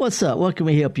 Right. What's up? What can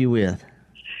we help you with?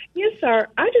 Yes, sir.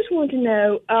 I just want to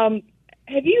know,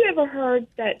 have you ever heard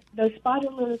that those spider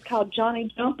lilies called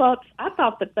Johnny Jump-Ups, I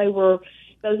thought that they were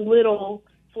those little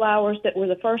flowers that were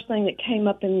the first thing that came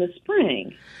up in the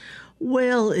spring.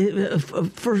 Well,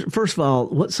 first of all,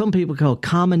 what some people call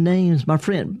common names, my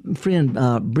friend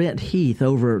Brent Heath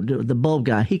over the bulb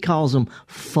guy, he calls them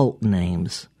folk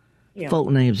names. Yeah. Folk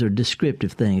names are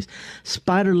descriptive things.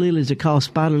 Spider lilies are called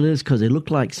spider lilies because they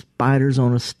look like spiders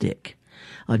on a stick.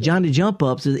 Johnny Jump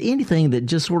Ups is anything that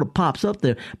just sort of pops up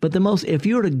there. But if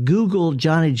you were to Google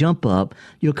Johnny Jump Up,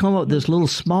 you'll come up with this little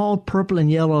small purple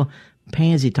and yellow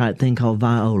pansy type thing called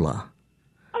viola.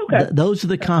 Okay. Those are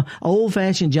the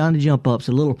old-fashioned Johnny Jump-Ups,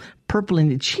 a little purple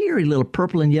and cheery little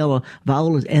purple and yellow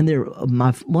violas, and they're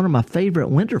one of my favorite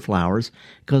winter flowers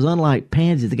because unlike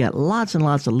pansies, they got lots and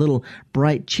lots of little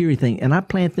bright, cheery things, and I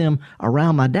plant them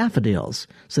around my daffodils,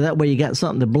 so that way you got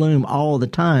something to bloom all the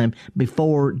time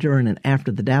before, during, and after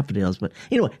the daffodils. But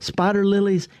anyway, spider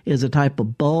lilies is a type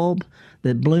of bulb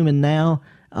that blooming now.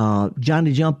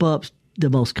 Johnny Jump-Ups, the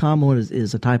most common one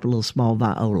is a type of little small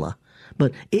viola.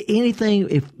 But anything,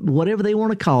 whatever they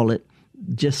want to call it,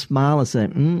 just smile and say,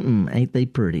 ain't they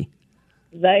pretty?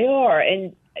 They are.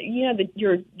 And, you know,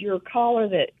 your caller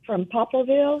that from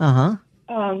Poplarville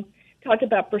talked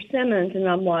about persimmons, and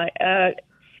I'm like,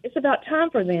 it's about time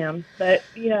for them. But,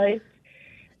 you know,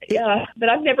 but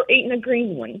I've never eaten a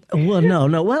green one. Well,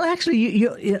 no. Well, actually,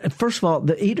 you first of all,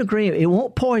 eat a green, it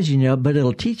won't poison you, but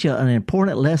it'll teach you an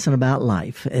important lesson about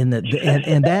life, and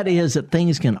that is that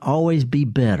things can always be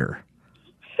better.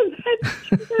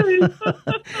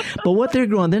 But what they're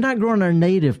not growing their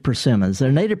native persimmons.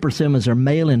 Their native persimmons are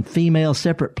male and female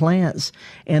separate plants,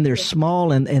 and they're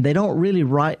small, and they don't really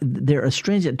ripe. They're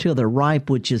astringent until they're ripe,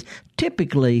 which is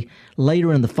typically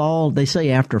later in the fall. They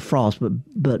say after frost,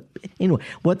 but anyway,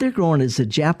 what they're growing is the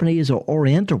Japanese or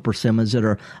Oriental persimmons that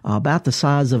are about the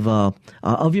size of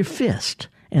your fist,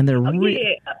 and they're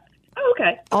okay.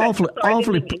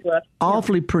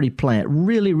 Awfully pretty plant.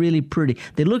 Really, really pretty.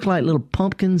 They look like little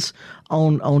pumpkins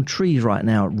on trees right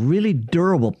now. Really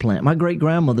durable plant. My great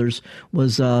grandmother's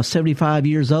was 75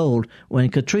 years old when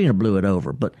Katrina blew it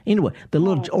over. But anyway, the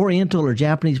little Oriental or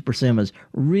Japanese persimmons,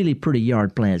 really pretty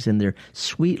yard plants, and they're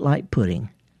sweet like pudding.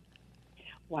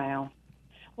 Wow.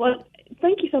 Well,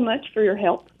 thank you so much for your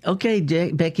help. Okay,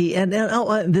 Becky. And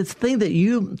this thing that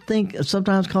you think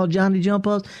sometimes called Johnny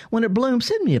Jump-Ups, when it blooms,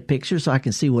 send me a picture so I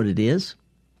can see what it is.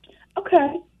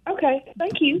 Okay.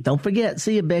 Thank you. Don't forget.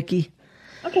 See you, Becky.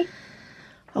 Okay.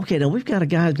 Okay, now we've got a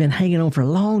guy who's been hanging on for a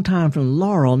long time from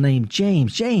Laurel named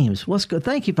James. James, what's good?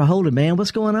 Thank you for holding, man.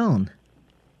 What's going on?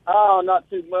 Oh, not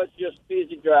too much. Just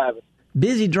busy driving.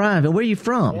 Busy driving. Where are you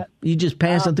from? Yeah. You just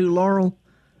passing through Laurel?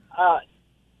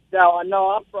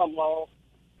 No, I'm from Laurel.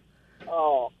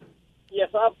 Yes,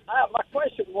 my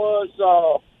question was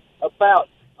about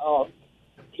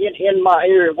in my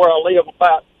area where I live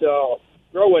about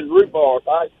growing rhubarb.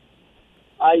 I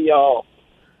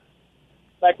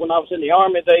back when I was in the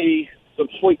Army, some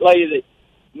sweet lady that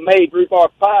made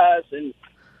rhubarb pies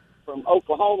from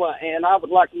Oklahoma, and I would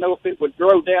like to know if it would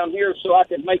grow down here so I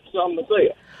could make some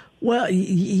myself. Well,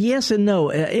 yes and no.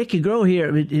 It can grow here.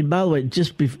 And by the way,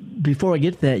 just before I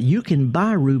get to that, you can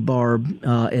buy rhubarb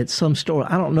at some store.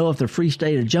 I don't know if the Free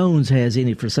State of Jones has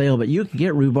any for sale, but you can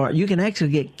get rhubarb. You can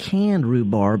actually get canned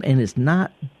rhubarb, and it's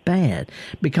not bad. bad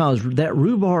because that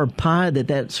rhubarb pie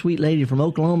that sweet lady from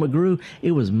Oklahoma grew,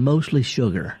 it was mostly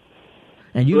sugar.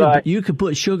 And you could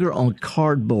put sugar on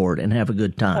cardboard and have a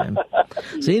good time.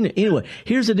 So anyway,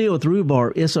 here's the deal with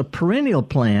rhubarb. It's a perennial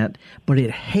plant, but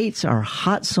it hates our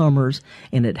hot summers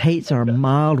and it hates our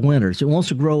mild winters. It wants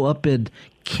to grow up in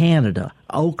Canada,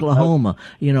 Oklahoma,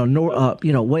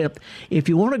 way up. If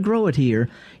you want to grow it here,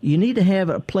 you need to have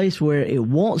a place where it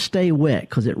won't stay wet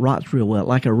because it rots real well,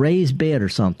 like a raised bed or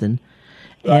something.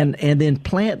 Right. And then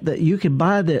plant that you can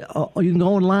buy you can go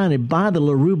online and buy the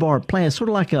little rhubarb plant, sort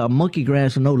of like a monkey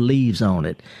grass with no leaves on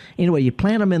it. Anyway, you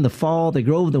plant them in the fall, they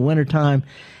grow over the wintertime,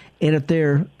 and if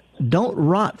they're don't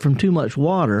rot from too much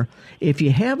water, if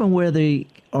you have them where they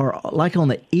are like on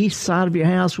the east side of your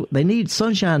house, they need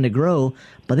sunshine to grow,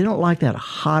 but they don't like that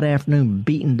hot afternoon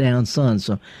beating down sun.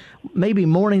 So maybe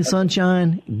morning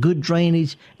sunshine, good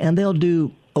drainage, and they'll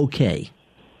do okay.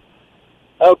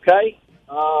 Okay.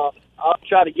 I'll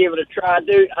try to give it a try. I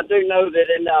do know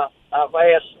that I've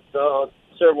asked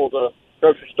several of the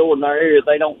grocery stores in our area,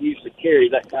 they don't usually carry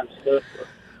that kind of stuff.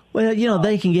 Well,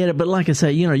 they can get it, but like I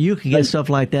say, you can get stuff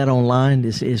like that online.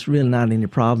 It's really not any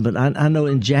problem. But I know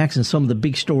in Jackson, some of the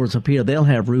big stores up here, they'll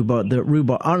have rhubarb.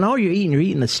 And all you're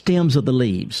eating the stems of the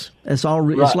leaves. That's all.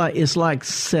 Right. It's like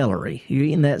celery. You're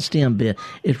eating that stem bit.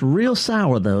 It's real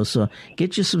sour though. So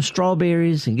get you some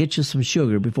strawberries and get you some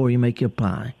sugar before you make your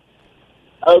pie.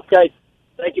 Okay.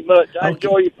 Thank you much. I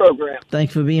enjoy your program.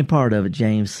 Thanks for being part of it,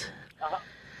 James.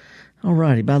 All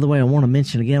righty. By the way, I want to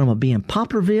mention again, I'm going to be in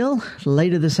Poplarville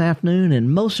later this afternoon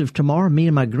and most of tomorrow. Me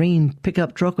and my green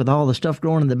pickup truck with all the stuff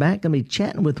growing in the back, going to be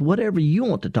chatting with whatever you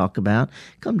want to talk about.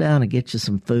 Come down and get you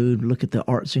some food, look at the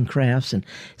arts and crafts, and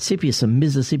sip you some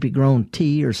Mississippi-grown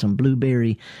tea or some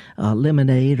blueberry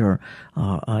lemonade or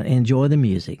enjoy the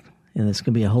music. And it's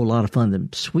going to be a whole lot of fun. The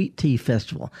Sweet Tea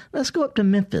Festival. Let's go up to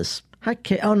Memphis. Hi,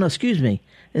 Kate. Oh, no, excuse me.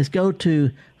 Let's go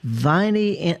to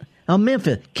Viney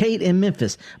Memphis. Kate in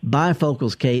Memphis.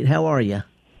 Bifocals, Kate. How are you?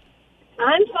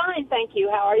 I'm fine, thank you.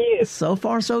 How are you? So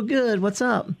far, so good. What's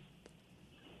up?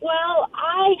 Well,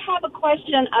 I have a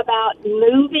question about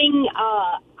moving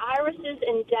irises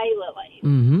and daylilies.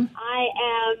 Mm-hmm. I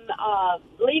am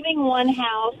leaving one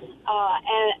house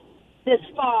this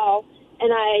fall,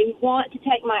 and I want to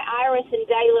take my iris and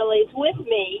daylilies with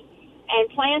me and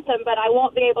plant them, but I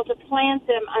won't be able to plant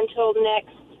them until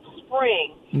next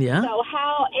spring. Yeah. So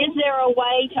is there a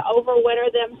way to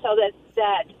overwinter them so that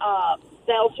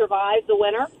they'll survive the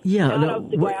winter? Yeah. Out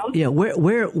of the ground? Yeah.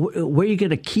 Where are you going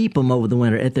to keep them over the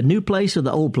winter? At the new place or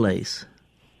the old place,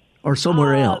 or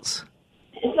somewhere else?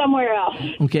 Somewhere else.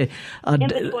 Okay. In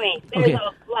between. There's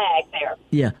a flag there.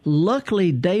 Yeah.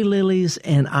 Luckily, daylilies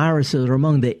and irises are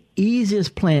among the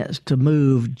easiest plants to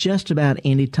move just about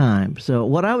any time. So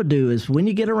what I would do is when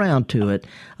you get around to it,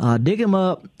 dig them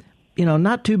up.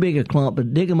 Not too big a clump,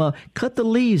 but dig them up. Cut the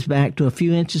leaves back to a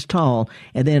few inches tall,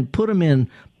 and then put them in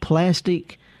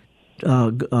plastic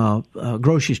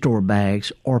grocery store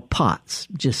bags or pots.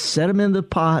 Just set them in the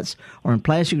pots or in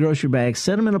plastic grocery bags.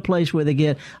 Set them in a place where they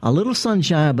get a little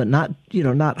sunshine, but not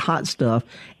hot stuff,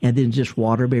 and then just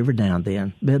water them every now and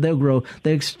then. They'll grow.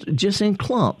 They're just in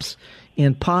clumps,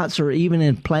 in pots or even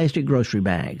in plastic grocery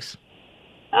bags.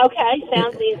 Okay,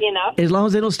 sounds easy enough. As long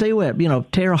as they don't stay wet.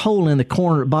 Tear a hole in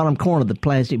the bottom corner of the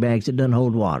plastic bags that doesn't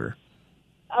hold water.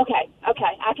 Okay,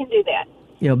 I can do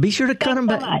that. Be sure to cut them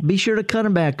back. Be sure to cut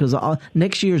them back because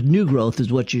next year's new growth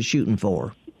is what you're shooting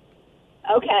for.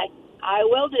 Okay, I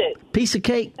will do. Piece of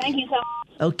cake. Thank you so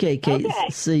much. Okay, Kate. Okay.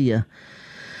 See ya.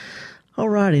 All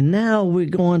righty, now we're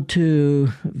going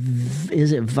to.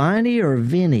 Is it Viney or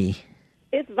Vinny?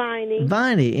 It's Viney.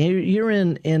 Viney, you're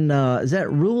in is that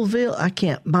Ruleville? I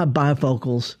can't. My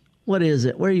bifocals. What is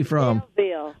it? Where are you from?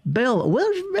 Belleville.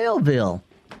 Where's Belleville?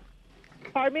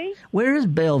 Pardon me? Where is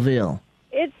Belleville?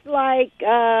 It's like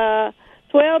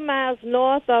 12 miles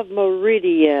north of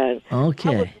Meridian. Okay.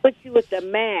 I would put you with the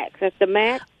Max. At the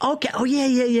Max. Okay. Oh,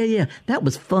 yeah. That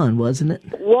was fun, wasn't it?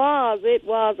 It was. It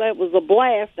was a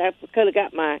blast. I could have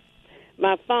got my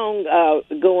phone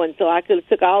going, so I could have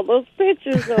took all those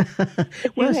pictures that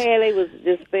you had. It was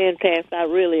just fantastic. I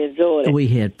really enjoyed it. We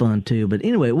had fun, too. But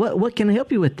anyway, what can I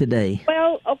help you with today?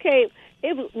 Well, okay.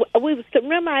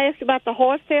 Remember I asked you about the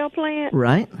horsetail plant?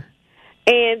 Right.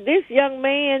 And this young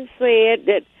man said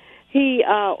that he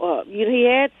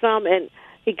had some, and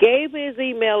he gave me his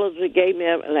email,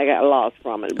 and I got lost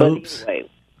from it. But anyway,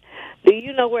 do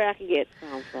you know where I can get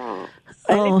some from?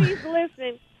 And if he's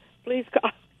listening, please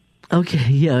call.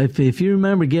 Okay, yeah. If you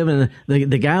remember giving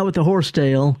the guy with the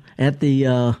horsetail at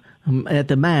the at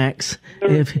the max.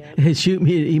 Shoot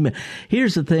me an email.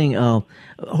 Here's the thing.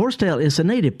 Horsetail is a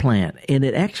native plant, and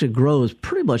it actually grows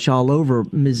pretty much all over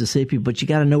Mississippi, but you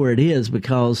got to know where it is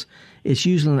because it's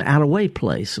usually an out-of-way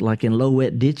place, like in low,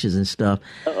 wet ditches and stuff.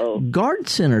 Garden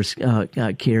centers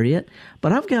carry it,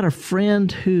 but I've got a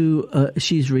friend who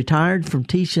she's retired from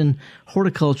teaching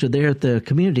horticulture there at the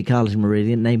community college in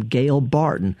Meridian named Gail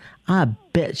Barton. I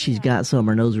bet she's got some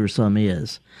or knows where some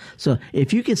is. So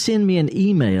if you could send me an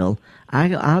email,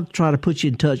 I'll try to put you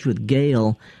in touch with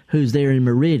Gail, who's there in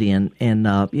Meridian, and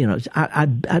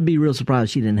I'd be real surprised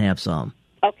if she didn't have some.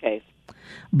 Okay.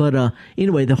 But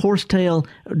anyway, the horsetail,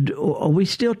 are we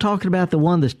still talking about the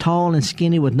one that's tall and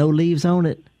skinny with no leaves on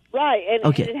it? Right,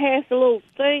 and it has the little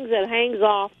things that hangs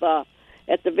off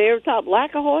at the very top,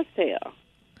 like a horsetail.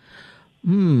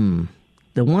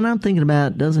 The one I'm thinking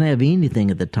about doesn't have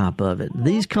anything at the top of it. Do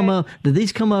these come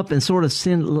up and sort of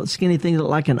skinny things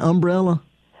like an umbrella?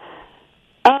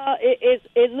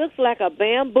 It looks like a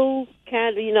bamboo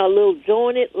kind of, little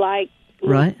jointed like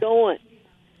joint,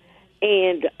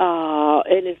 and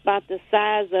it's about the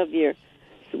size of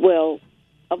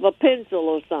of a pencil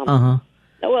or something.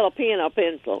 Well, a pen or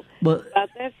pencil, but about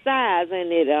that size,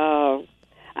 and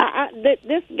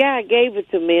this guy gave it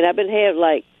to me, and I've been having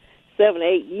like 7 or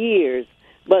 8 years.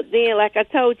 But then, like I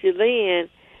told you then,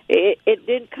 it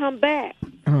didn't come back.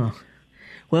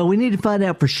 Well, we need to find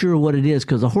out for sure what it is,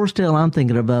 because the horsetail I'm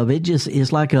thinking of,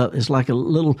 it's like a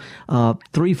little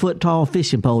 3-foot tall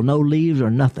fishing pole, no leaves or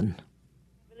nothing.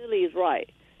 No leaves, right?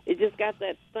 It just got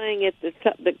that thing at the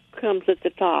top that comes at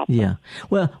the top. Yeah.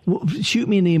 Well, shoot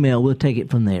me an email. We'll take it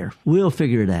from there. We'll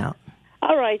figure it out.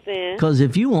 All right, then. Because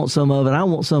if you want some of it, I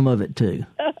want some of it, too.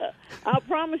 I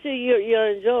promise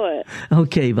you'll enjoy it.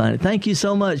 Okay, Bonnie. Thank you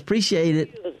so much. Appreciate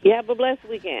it. You have a blessed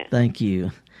weekend. Thank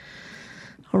you.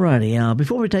 All righty.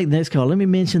 Before we take the next call, let me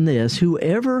mention this.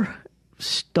 Whoever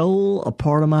stole a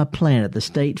part of my plant at the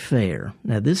state fair.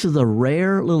 Now, this is a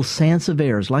rare little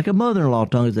Sansevieria. It's like a mother-in-law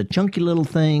tongue. It's a chunky little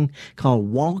thing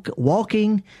called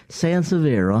walking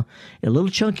Sansevieria, a little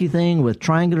chunky thing with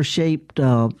triangular-shaped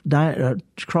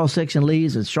cross-section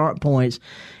leaves and sharp points.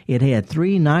 It had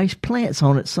 3 nice plants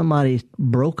on it. Somebody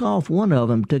broke off one of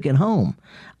them, took it home.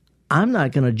 I'm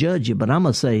not going to judge you, but I'm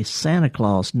going to say Santa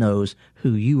Claus knows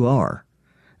who you are.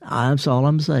 That's all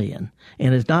I'm saying.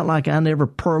 And it's not like I never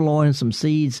purloined some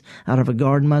seeds out of a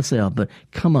garden myself, but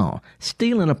come on.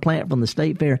 Stealing a plant from the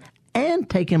state fair and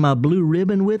taking my blue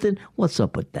ribbon with it, what's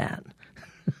up with that?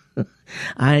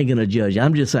 I ain't going to judge you.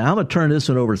 I'm just saying, I'm going to turn this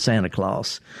one over to Santa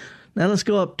Claus. Now let's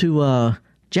go up to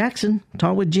Jackson,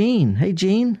 talk with Gene. Hey,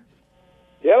 Gene.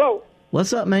 Hello.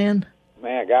 What's up, man?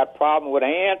 Man, I got a problem with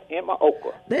ants in my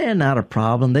okra. They're not a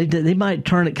problem. They might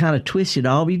turn it kind of twisted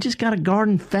off. You just got to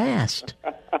garden fast.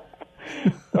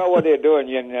 Well, what they're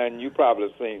doing, and you probably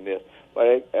have seen this,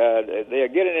 but they're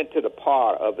getting into the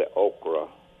part of the okra,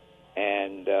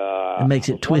 and it makes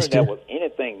it twisted. If there was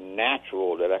anything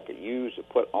natural that I could use to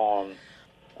put on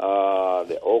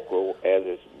the okra as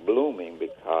it's blooming,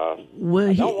 because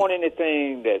I don't want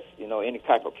anything that's any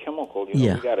type of chemical.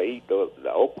 You got to eat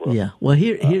the okra. Yeah. Well,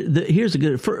 here's a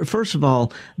good. First of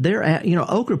all,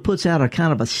 okra puts out a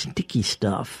kind of a sticky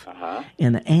stuff,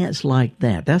 and the ants like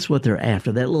that. That's what they're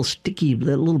after. That little sticky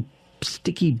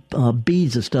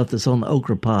beads of stuff that's on the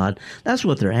okra pod. That's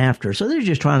what they're after. So they're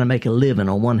just trying to make a living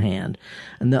on one hand,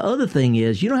 and the other thing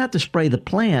is you don't have to spray the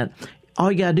plant.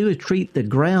 All you got to do is treat the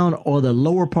ground or the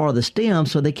lower part of the stem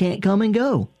so they can't come and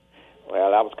go.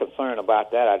 Well, I was concerned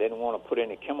about that. I didn't want to put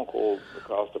any chemicals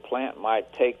because the plant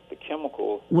might take the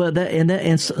chemicals. Well,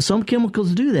 and some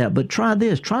chemicals do that. But try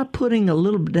this. Try putting a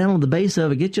little down on the base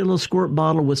of it. Get you a little squirt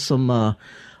bottle with some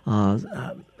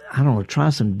try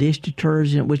some dish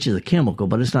detergent, which is a chemical,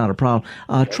 but it's not a problem.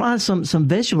 Try some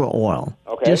vegetable oil.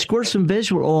 Okay. Just squirt some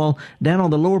vegetable oil down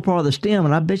on the lower part of the stem,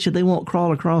 and I bet you they won't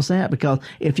crawl across that, because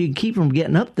if you can keep them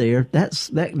getting up there,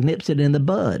 that nips it in the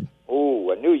bud.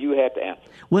 Oh, I knew you had to answer.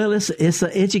 Well, it's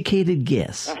an educated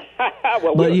guess.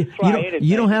 Well, but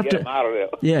you don't have to.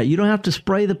 Yeah, you don't have to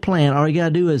spray the plant. All you got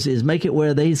to do is make it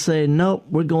where they say, nope,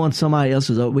 we're going somebody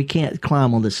else's. We can't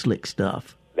climb on this slick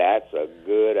stuff. That's a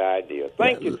good idea.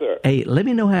 Thank you, sir. Hey, let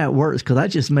me know how it works, because I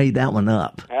just made that one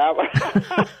up. Have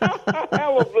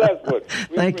a blessed one.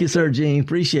 Thank you, sir, Gene.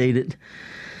 Appreciate it.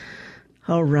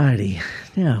 All righty.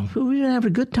 Now, we're going to have a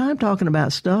good time talking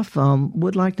about stuff.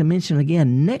 Would like to mention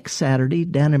again, next Saturday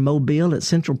down in Mobile at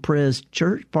Central Pres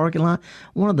Church parking lot,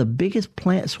 one of the biggest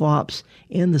plant swaps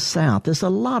in the South. It's a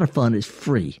lot of fun. It's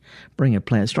free. Bring a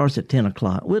plant. It starts at 10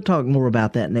 o'clock. We'll talk more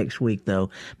about that next week, though.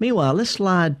 Meanwhile, let's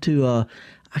slide to,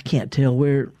 I can't tell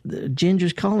where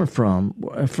Ginger's calling from.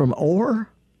 From Orr?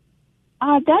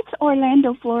 That's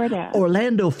Orlando, Florida.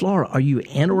 Orlando, Florida. Are you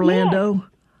in Orlando? Yes.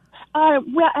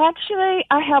 Well, actually,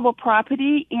 I have a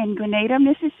property in Grenada,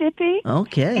 Mississippi.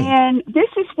 Okay. And this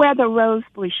is where the rose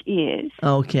bush is.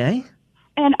 Okay.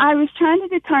 And I was trying to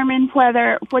determine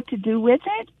what to do with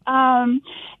it.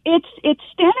 It's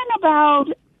standing about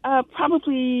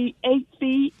probably 8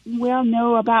 feet. Well,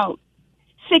 no, about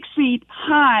 6 feet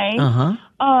high.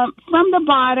 From the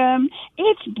bottom,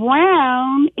 it's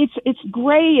brown. It's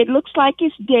gray. It looks like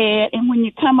it's dead. And when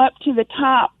you come up to the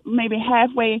top, maybe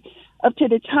halfway up to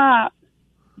the top,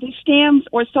 the stems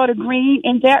are sort of green,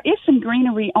 and there is some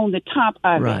greenery on the top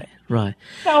of it. Right.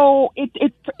 So it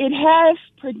has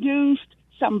produced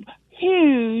some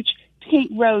huge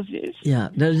pink roses. Yeah.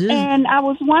 And I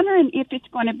was wondering if it's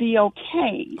going to be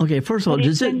okay. Okay, first of all,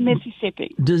 does it in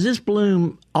Mississippi? Does this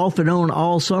bloom off and on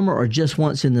all summer or just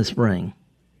once in the spring?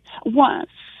 Once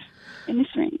in the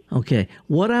spring. Okay.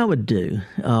 What I would do,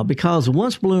 because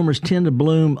once bloomers tend to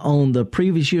bloom on the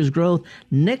previous year's growth,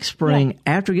 next spring,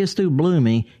 after it gets through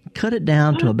blooming, cut it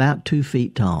down to about 2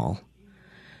 feet tall.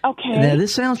 Okay. Now,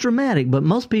 this sounds dramatic, but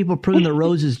most people prune their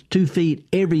roses 2 feet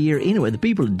every year anyway. The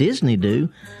people at Disney do.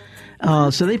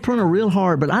 So they prune it real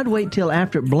hard, but I'd wait till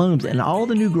after it blooms, and all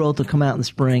the new growth will come out in the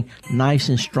spring, nice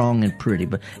and strong and pretty.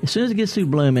 But as soon as it gets through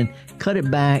blooming, cut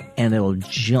it back, and it'll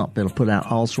jump. It'll put out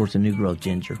all sorts of new growth,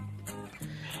 Ginger.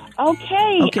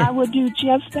 Okay. I will do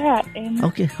just that. And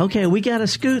Okay, we got to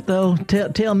scoot, though.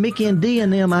 Tell Mickey and Dee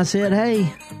and them I said,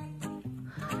 hey.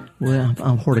 Well,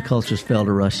 I'm horticulturist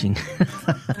Felder Rushing.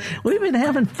 We've been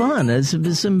having fun. There's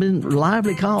been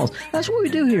lively calls. That's what we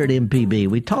do here at MPB.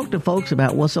 We talk to folks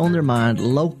about what's on their mind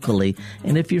locally.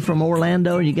 And if you're from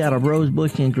Orlando and you got a rose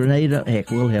bush in Grenada,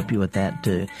 heck, we'll help you with that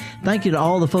too. Thank you to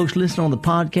all the folks listening on the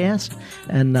podcast.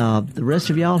 And the rest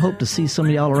of y'all, hope to see some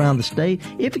of y'all around the state.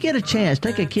 If you get a chance,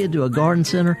 take a kid to a garden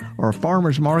center or a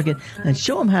farmer's market and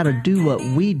show them how to do what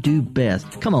we do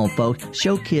best. Come on, folks.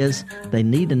 Show kids they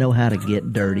need to know how to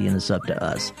get dirty. It's up to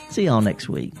us. See y'all next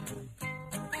week.